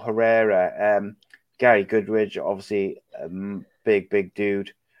Paul Herrera. Gary Goodridge, obviously a big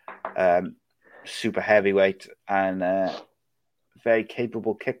dude, super heavyweight and very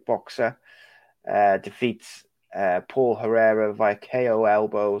capable kickboxer. Defeats Paul Herrera via KO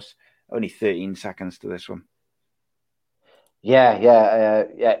elbows. Only 13 seconds to this one. Yeah.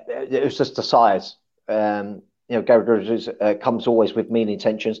 It was just the size. Gary Goodridge comes always with mean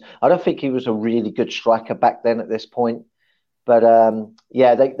intentions. I don't think he was a really good striker back then at this point. But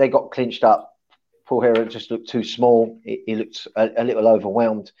they got clinched up. Paul Herrera just looked too small. He looked a little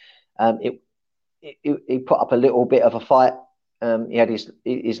overwhelmed. He put up a little bit of a fight. He had his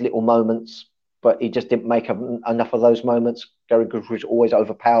little moments, but he just didn't make enough of those moments. Gary Goodridge always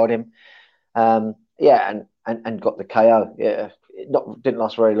overpowered him. And got the KO. Yeah, didn't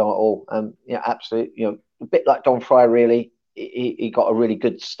last very long at all. Absolutely. A bit like Don Fry, really. He got a really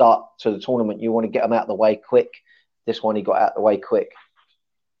good start to the tournament. You want to get him out of the way quick. This one, he got out of the way quick.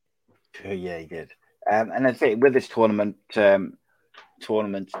 Yeah, he did. And I think with this tournament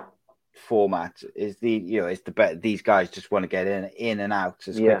format is it's the bet. These guys just want to get in and out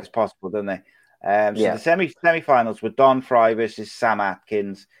as quick as possible, don't they? So the semi-finals were Don Fry versus Sam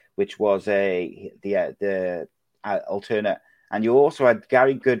Atkins, which was the alternate, and you also had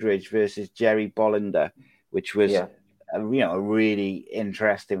Gary Goodridge versus Jerry Bolander, which was a really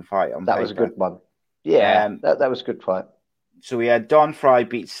interesting fight on paper. That was a good one. Yeah, that was a good fight. So we had Don Fry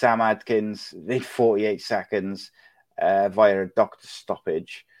beat Sam Atkins in 48 seconds via a doctor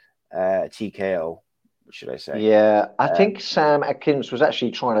stoppage, TKO, should I say? Yeah, I think Sam Atkins was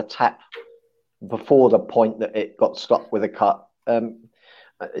actually trying to tap before the point that it got stopped with a cut.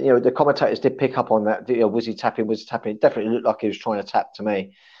 The commentators did pick up on that. Was he tapping? It definitely looked like he was trying to tap to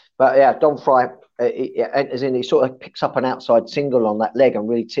me. But yeah, Don Fry enters in. He sort of picks up an outside single on that leg and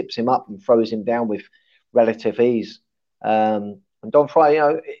really tips him up and throws him down with relative ease. And Don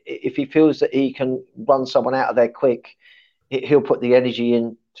Fry, if he feels that he can run someone out of there quick, he'll put the energy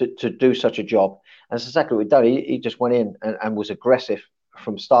in to do such a job. And that's exactly what he done. He just went in and was aggressive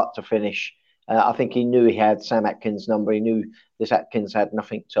from start to finish. I think he knew he had Sam Atkins' number. He knew this Atkins had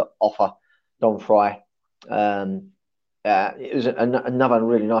nothing to offer Don Fry. It was another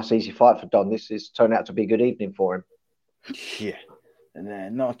really nice, easy fight for Don. This is turned out to be a good evening for him. Yeah,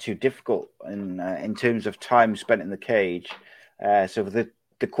 and not too difficult in terms of time spent in the cage. So for the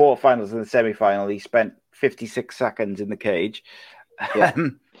quarterfinals and the semi-final, he spent 56 seconds in the cage,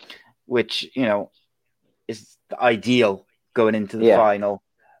 which is ideal going into the final.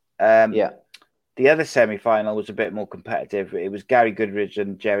 The other semi-final was a bit more competitive. It was Gary Goodridge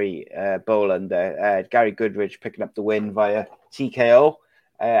and Jerry Boland. Gary Goodridge picking up the win via TKO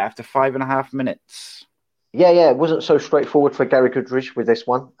after 5.5 minutes. Yeah, it wasn't so straightforward for Gary Goodridge with this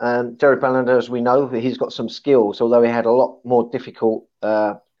one. Jerry Boland, as we know, he's got some skills, although he had a lot more difficult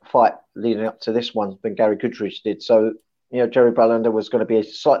fight leading up to this one than Gary Goodridge did. So, Jerry Boland was going to be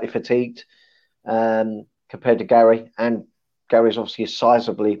slightly fatigued compared to Gary, and Gary's obviously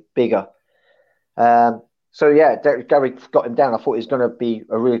sizably bigger. Gary got him down. I thought it was going to be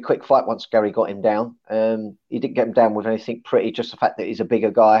a really quick fight once Gary got him down. He didn't get him down with anything pretty, just the fact that he's a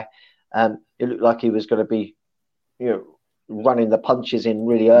bigger guy. It looked like he was going to be, running the punches in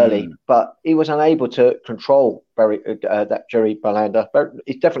really early, but he was unable to control that Jerry Boland.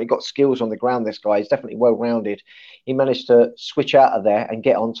 He's definitely got skills on the ground, this guy. He's definitely well-rounded. He managed to switch out of there and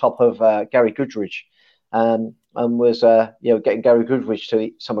get on top of Gary Goodridge and was getting Gary Goodridge to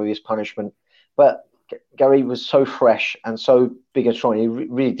eat some of his punishment. But Gary was so fresh and so big and strong. He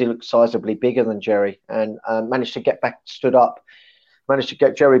really did look sizably bigger than Jerry, and managed to get back, stood up, managed to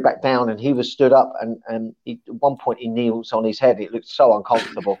get Jerry back down, and he was stood up. And at one point, he kneels on his head. It looked so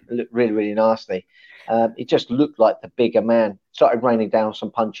uncomfortable. It looked really, really nasty. It just looked like the bigger man. Started raining down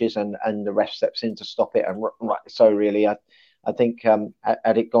some punches, and the ref steps in to stop it. And rightly so, really. I think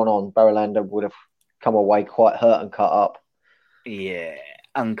had it gone on, Barrelander would have come away quite hurt and cut up. Yeah.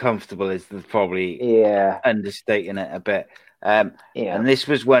 Uncomfortable is probably understating it a bit. And this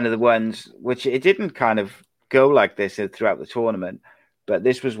was one of the ones which it didn't kind of go like this throughout the tournament, but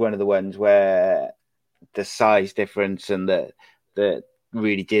this was one of the ones where the size difference and the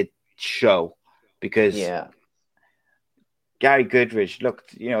really did show, because Gary Goodridge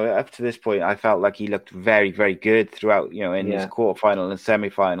looked, up to this point, I felt like he looked very, very good throughout, in his quarterfinal and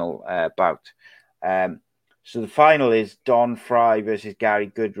semi-final bout. So the final is Don Fry versus Gary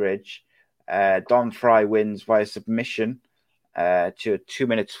Goodridge. Don Fry wins via submission to 2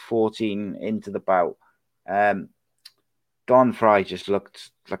 minutes 14 into the bout. Don Fry just looked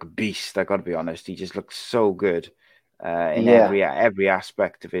like a beast, I got to be honest. He just looked so good in every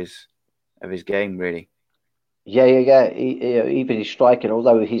aspect of his game, really. Yeah. Even his striking,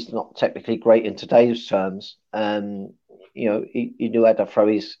 although he's not technically great in today's terms, he knew how to throw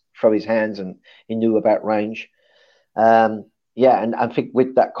his hands, and he knew about range. And I think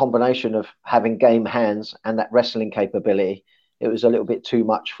with that combination of having game hands and that wrestling capability, it was a little bit too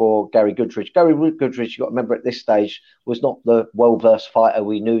much for Gary Goodridge. Gary Goodridge, you got to remember, at this stage was not the well-versed fighter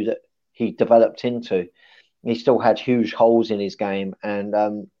we knew that he developed into. He still had huge holes in his game, and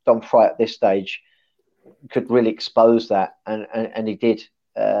Don Fry at this stage could really expose that, and he did.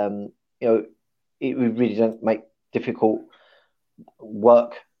 It really didn't make difficult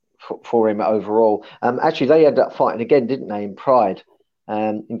work for him overall. Actually, they ended up fighting again, didn't they, in Pride?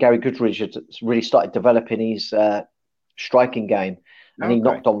 And Gary Goodridge had really started developing his striking game, and he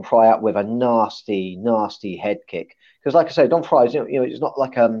knocked Don Fry out with a nasty, nasty head kick. Because, like I say, Don Fry is, he's not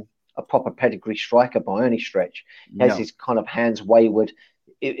like a proper pedigree striker by any stretch. He has his kind of hands wayward.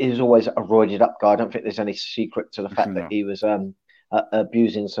 He was always a roided up guy. I don't think there's any secret to the fact that he was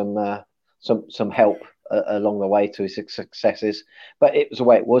abusing some help along the way to his successes, but it was the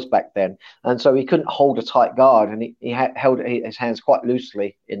way it was back then, and so he couldn't hold a tight guard, and he held his hands quite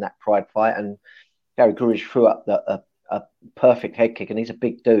loosely in that Pride fight, and Gary Goodridge threw up a perfect head kick, and he's a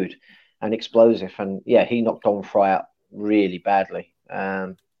big dude and explosive, and he knocked Don Fry out really badly.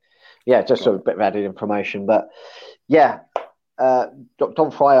 Just a bit of added information, but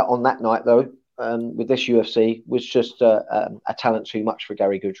Don Fry on that night though, with this UFC, was just a talent too much for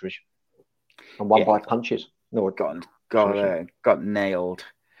Gary Goodridge. And won by punches. No, got nailed.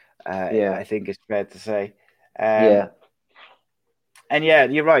 I think it's fair to say. And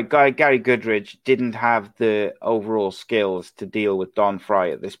you're right. Gary Goodridge didn't have the overall skills to deal with Don Fry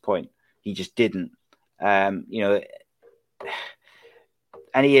at this point. He just didn't. And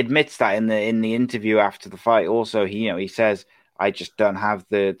he admits that in the interview after the fight. Also, he says, "I just don't have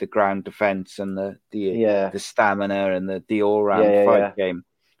the ground defense and the stamina and the all round fight game."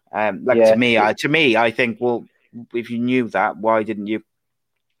 To me, I think, well, if you knew that, why didn't you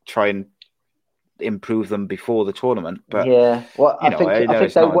try and improve them before the tournament? But yeah, well, you know, I know think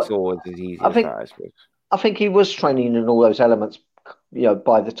it's they not were. always as easy I as think that, I suppose. I think he was training in all those elements,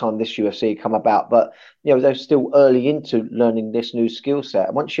 by the time this UFC had come about. But they're still early into learning this new skill set.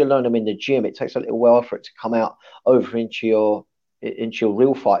 And once you learn them in the gym, it takes a little while for it to come out over into your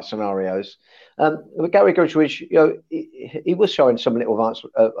real fight scenarios. With Gary Goodrich, he was showing some little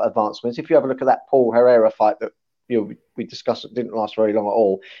advancements. If you have a look at that Paul Herrera fight that we discussed, it didn't last very long at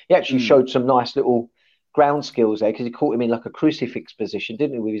all. He actually showed some nice little ground skills there, because he caught him in like a crucifix position,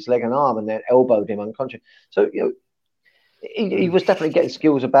 didn't he, with his leg and arm, and then elbowed him unconscious. So he was definitely getting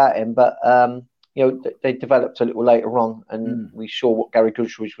skills about him, but they developed a little later on, and we saw what Gary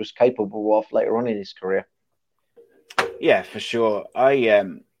Goodrich was capable of later on in his career. Yeah, for sure.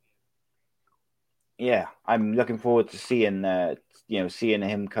 I'm looking forward to seeing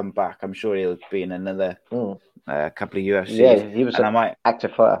him come back. I'm sure he'll be in another couple of UFCs. Yeah, he was an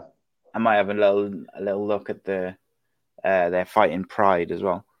active fighter. I might have a little look at their fight in Pride as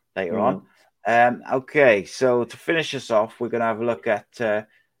well later on. Okay, so to finish us off, we're going to have a look at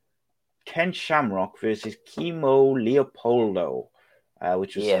Ken Shamrock versus Kimo Leopoldo,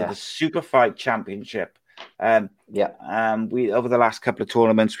 which was for the Super Fight Championship. We over the last couple of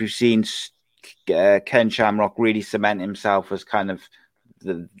tournaments, we've seen Ken Shamrock really cement himself as kind of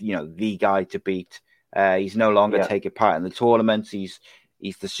the guy to beat. He's no longer taking part in the tournaments.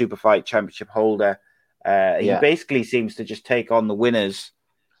 He's the Super Fight Championship holder. He basically seems to just take on the winners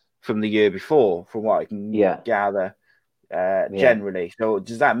from the year before, from what I can gather, generally. So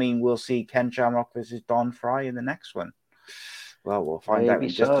does that mean we'll see Ken Shamrock versus Don Fry in the next one? Well, we'll find out in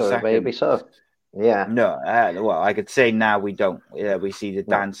just a second. Maybe so. Yeah. No, well, I could say now we don't. We see the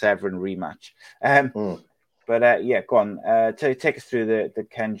Dan Severn rematch. But go on. Take us through the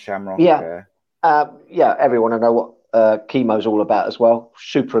Ken Shamrock. Everyone will know what Chemo's all about as well.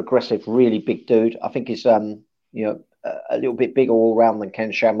 Super aggressive, really big dude. I think he's a little bit bigger all round than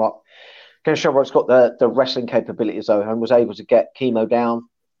Ken Shamrock. Ken Shamrock's got the wrestling capabilities though, and was able to get Chemo down.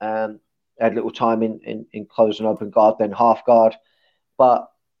 Had a little time in close and open guard, then half guard. But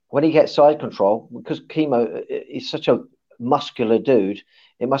when he gets side control, because Chemo is such a muscular dude,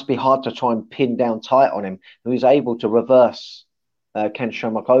 it must be hard to try and pin down tight on him. He was able to reverse Ken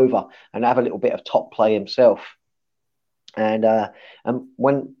Shamrock over and have a little bit of top play himself. And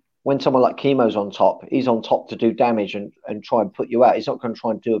when someone like Chemo's on top, he's on top to do damage and try and put you out. He's not going to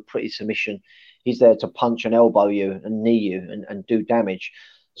try and do a pretty submission. He's there to punch and elbow you and knee you and do damage.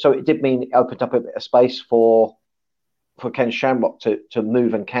 So it did mean it opened up a bit of space for Ken Shamrock to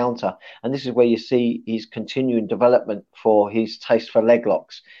move and counter. And this is where you see his continuing development for his taste for leg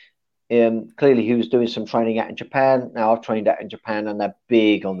locks. Clearly, he was doing some training out in Japan. Now I've trained out in Japan, and they're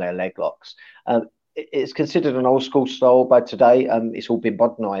big on their leg locks. It's considered an old school style by today. It's all been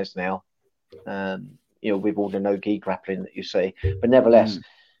modernized now, with all the no-gi grappling that you see. But nevertheless,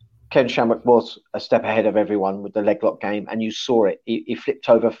 Ken Shamrock was a step ahead of everyone with the leg lock game, and you saw it. He flipped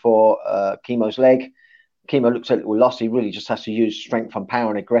over for Chemo's leg. Chemo looks a little lost. He really just has to use strength and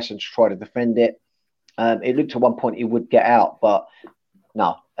power and aggression to try to defend it. It looked at one point he would get out, but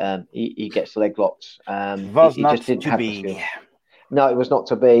no, he gets leg locked. He just didn't have the skill. No, it was not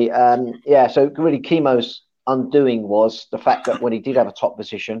to be. So really Chemo's undoing was the fact that when he did have a top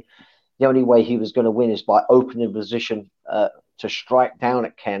position, the only way he was going to win is by opening the position to strike down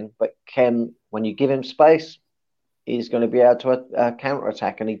at Ken. But Ken, when you give him space, he's going to be able to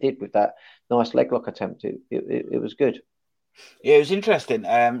counter-attack, and he did with that nice leg lock attempt. It was good. Yeah, it was interesting.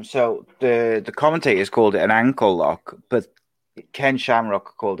 So the commentators called it an ankle lock, but Ken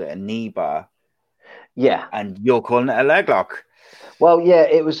Shamrock called it a knee bar. Yeah. And you're calling it a leg lock. Well, yeah,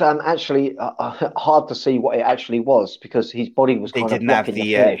 it was actually hard to see what it actually was because his body was kind of blocking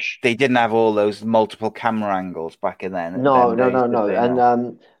the finish. They didn't have all those multiple camera angles back in then. No.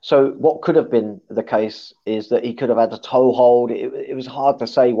 And so what could have been the case is that he could have had a toe hold. It was hard to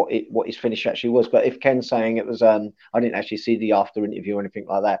say what his finish actually was. But if Ken's saying it was, I didn't actually see the after interview or anything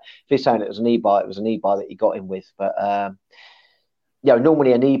like that. If he's saying it was a knee bar, it was a knee bar that he got him with. But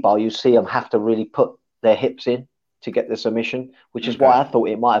normally a knee bar, you see them have to really put their hips in to get the submission, which is why I thought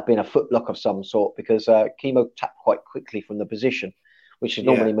it might have been a foot lock of some sort because Chemo tapped quite quickly from the position, which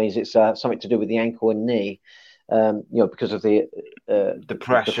normally means it's something to do with the ankle and knee, because of the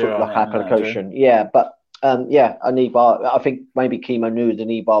pressure, the foot lock application. A knee bar. I think maybe Chemo knew the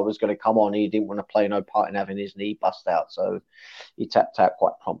knee bar was going to come on. He didn't want to play no part in having his knee bust out, so he tapped out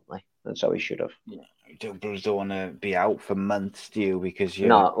quite promptly, and so he should have. You don't want to be out for months, do you? Because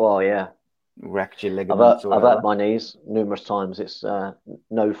wrecked your ligaments or I've whatever. hurt my knees numerous times. It's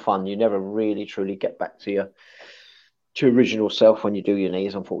no fun. You never really truly get back to your original self when you do your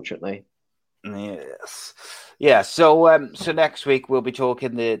knees, unfortunately. Yes. Yeah, so next week we'll be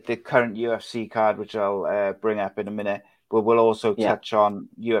talking the current UFC card, which I'll bring up in a minute, but we'll also touch on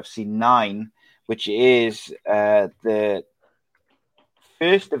UFC 9, which is the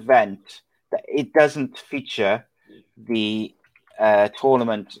first event that it doesn't feature the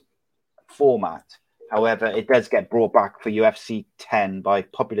tournament format. However, it does get brought back for UFC 10 by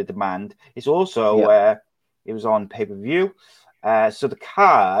popular demand. It's also it was on pay-per-view. So the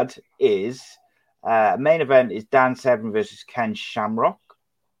card is main event is Dan Severn versus Ken Shamrock.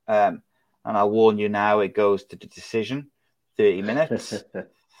 And I'll warn you now, it goes to the decision, 30 minutes.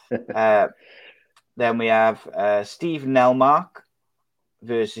 Then we have Steve Nelmark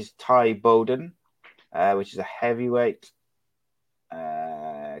versus Ty Bowden, which is a heavyweight.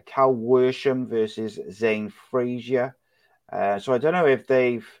 Cal Worsham versus Zane Frazier. So I don't know if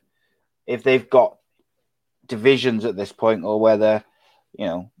they've got divisions at this point or whether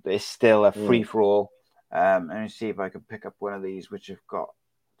it's still a free for all. Let me see if I can pick up one of these which have got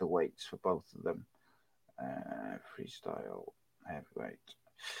the weights for both of them. Freestyle heavyweight.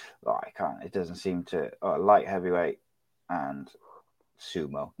 Oh, I can't. It doesn't seem to. Light heavyweight and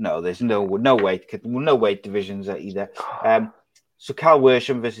sumo. No, there's no weight divisions at either. So Cal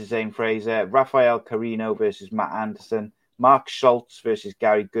Worsham versus Zane Fraser, Rafael Carino versus Matt Anderson, Mark Schultz versus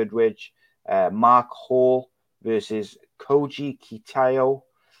Gary Goodridge, Mark Hall versus Koji Kitayo,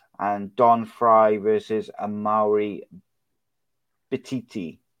 and Don Fry versus Amaury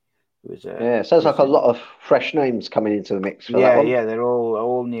Bititi. Sounds like a lot of fresh names coming into the mix for that one. Yeah, they're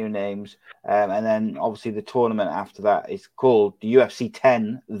all new names. And then obviously the tournament after that is called the UFC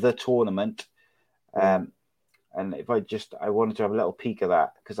 10, the tournament. And if I wanted to have a little peek of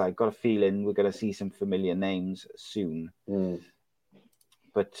that because I got a feeling we're going to see some familiar names soon.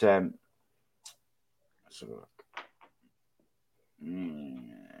 But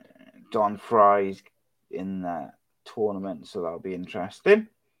Don Fry's in that tournament, so that'll be interesting.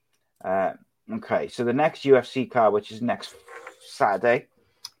 Okay, so the next UFC card, which is next Saturday,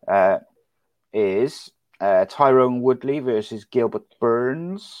 is Tyrone Woodley versus Gilbert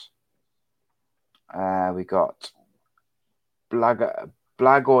Burns. We got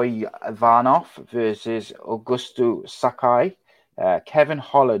Blagoy Ivanov versus Augusto Sakai. Kevin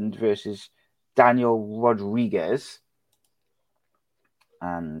Holland versus Daniel Rodriguez.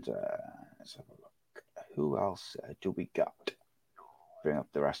 And let's have a look. Who else do we got? Bring up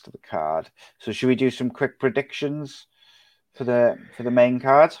the rest of the card. So should we do some quick predictions for the main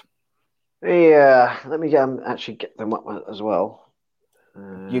card? Yeah, let me actually get them up as well.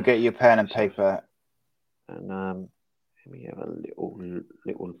 You get your pen and paper. And let me have a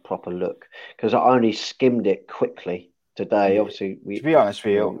little proper look because I only skimmed it quickly today. Obviously, to be honest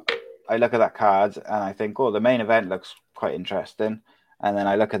with you, I look at that card and I think, the main event looks quite interesting, and then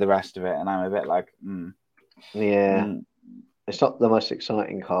I look at the rest of it and I'm a bit like, it's not the most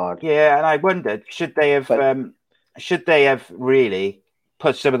exciting card. Yeah, and I wondered should they have really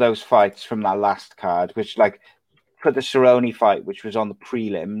put some of those fights from that last card, which put the Cerrone fight, which was on the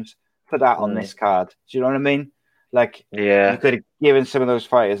prelims. Put that on this card. Do you know what I mean? You could have given some of those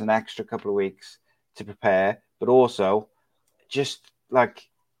fighters an extra couple of weeks to prepare, but also just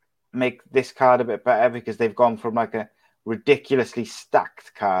make this card a bit better because they've gone from a ridiculously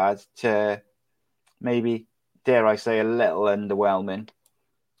stacked card to maybe, dare I say, a little underwhelming.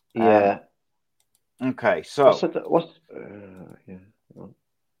 Yeah. Okay, so I'm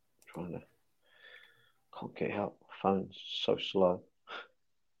trying to can't get out. Phone's so slow.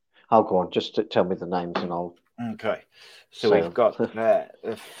 I'll go on. Just tell me the names and I'll. Okay. So we've got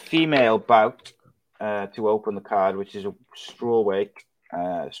a female bout to open the card, which is a strawweight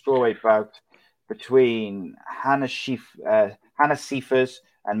bout between Hannah Seifers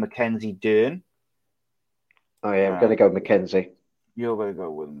and Mackenzie Dern. Oh yeah, I'm going to go with Mackenzie. You're going to go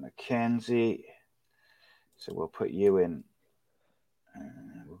with Mackenzie. So we'll put you in.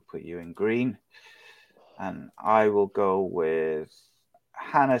 We'll put you in green, and I will go with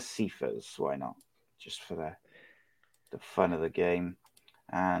Hannah Seifers. Why not? Just for the fun of the game.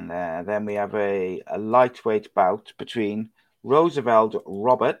 And then we have a lightweight bout between Roosevelt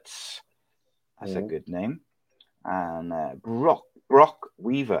Roberts. That's a good name. And Brock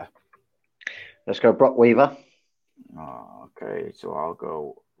Weaver. Let's go Brock Weaver. Oh, okay, so I'll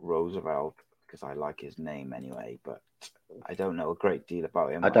go Roosevelt because I like his name anyway, but I don't know a great deal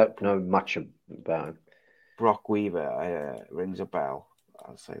about him. I don't know much about him. Brock Weaver rings a bell.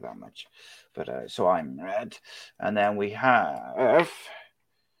 I'll say that much. But so I'm red. And then we have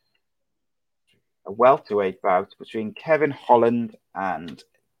a welterweight bout between Kevin Holland and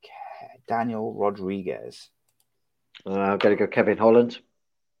Daniel Rodriguez. I'm going to go Kevin Holland.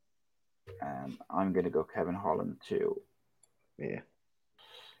 I'm going to go Kevin Holland too. Yeah.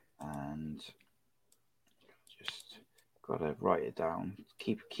 And just got to write it down.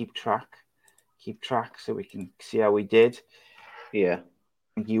 Keep track so we can see how we did. Yeah. I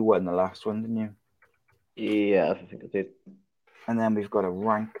think you won the last one, didn't you? Yeah, I think I did. And then we've got a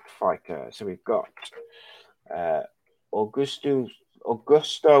ranked fighter. So we've got Augusto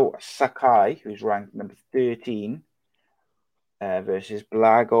Sakai, who's ranked number 13, versus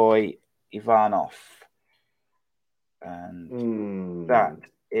Blagoy Ivanov. And that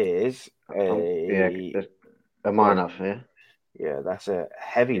is a Ivanov, yeah. Yeah, that's a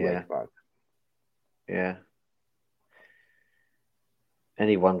heavyweight bout. Yeah.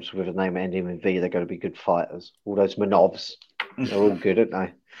 Anyone's with a name ending in V, they're going to be good fighters. All those Manovs, they're all good, aren't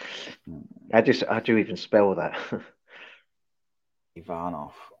they? How do you even spell that?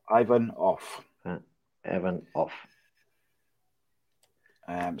 Ivanov.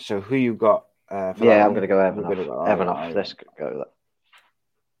 So who you got? I'm going to go Ivanov. Let's go with that.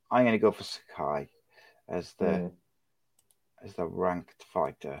 I'm going to go for Sakai as the ranked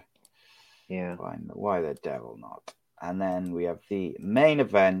fighter. Yeah. Why the devil not? And then we have the main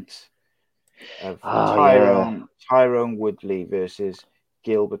event of Tyrone Woodley versus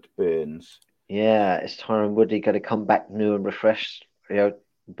Gilbert Burns. Yeah, is Tyrone Woodley going to come back new and refreshed?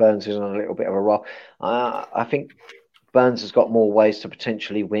 Burns is on a little bit of a roll. I think Burns has got more ways to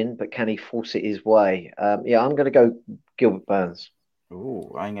potentially win, but can he force it his way? I'm going to go Gilbert Burns.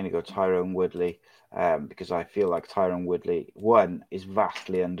 Ooh, I'm going to go Tyrone Woodley because I feel like Tyrone Woodley, one, is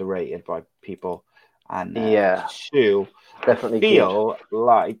vastly underrated by people. And two, definitely I feel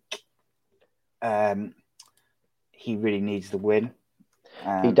like he really needs the win.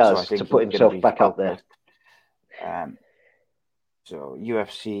 He does, to put himself back up there. So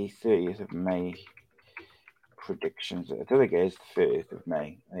UFC 30th of May predictions. I don't think it is the 30th of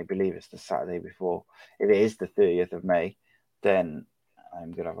May. I believe it's the Saturday before. If it is the 30th of May, then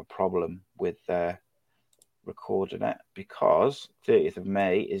I'm going to have a problem with recording it because 30th of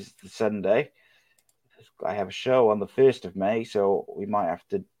May is the Sunday. I have a show on the 1st of May, so we might have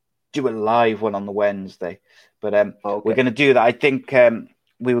to do a live one on the Wednesday. But we're going to do that. I think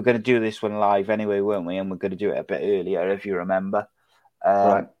we were going to do this one live anyway, weren't we? And we're going to do it a bit earlier, if you remember.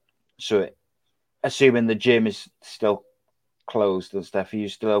 Right. So assuming the gym is still closed and stuff, are you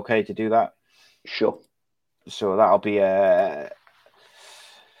still okay to do that? Sure. So that'll be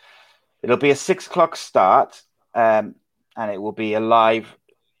it'll be a 6 o'clock start, and it will be a live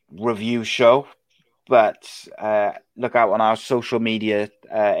review show. But look out on our social media,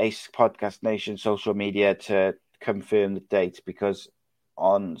 Ace Podcast Nation social media, to confirm the date, because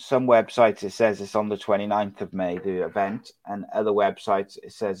on some websites it says it's on the 29th of May, the event, and other websites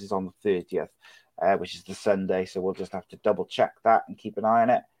it says it's on the 30th, which is the Sunday. So we'll just have to double check that and keep an eye on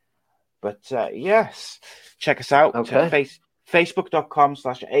it. But yes, check us out. Okay.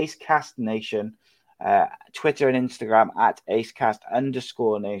 Facebook.com/AceCastNation, Twitter and Instagram at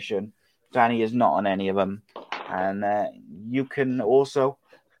AceCast_Nation. Danny is not on any of them. And you can also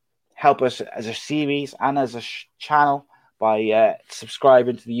help us as a series and as a channel by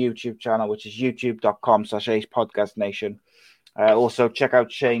subscribing to the YouTube channel, which is youtube.com/AcePodcastNation. Also, check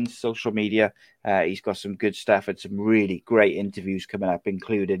out Shane's social media. He's got some good stuff and some really great interviews coming up,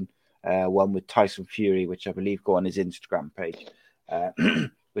 including one with Tyson Fury, which I believe go on his Instagram page,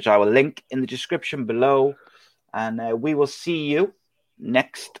 which I will link in the description below. And we will see you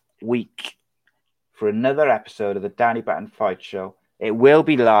next week for another episode of the Danny Batten Fight Show. It will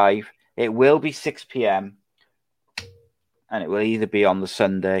be live. It will be 6 p.m. and it will either be on the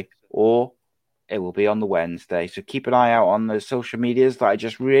Sunday or it will be on the Wednesday. So keep an eye out on the social medias that I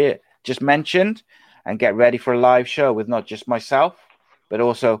just mentioned, and get ready for a live show with not just myself, but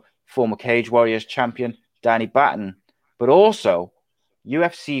also former Cage Warriors champion Danny Batten, but also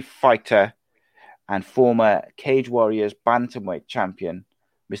UFC fighter and former Cage Warriors bantamweight champion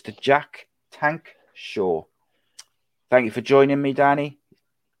Mr. Jack Tank Shaw. Thank you for joining me, Danny.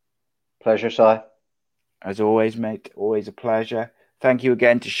 Pleasure, Si. As always, mate. Always a pleasure. Thank you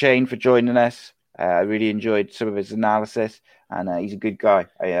again to Shane for joining us. I really enjoyed some of his analysis, and he's a good guy.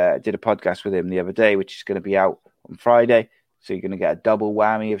 I did a podcast with him the other day, which is going to be out on Friday. So you're going to get a double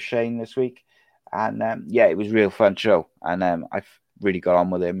whammy of Shane this week. And it was a real fun show. And I really got on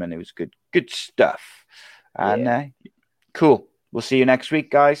with him, and it was good stuff. And cool. We'll see you next week,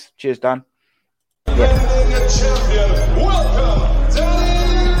 guys. Cheers, Dan. Champion, welcome,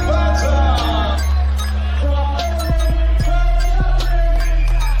 Danny Batten.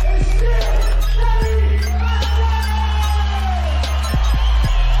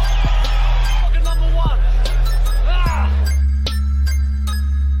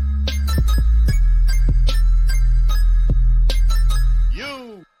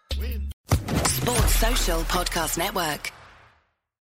 Social Podcast Network.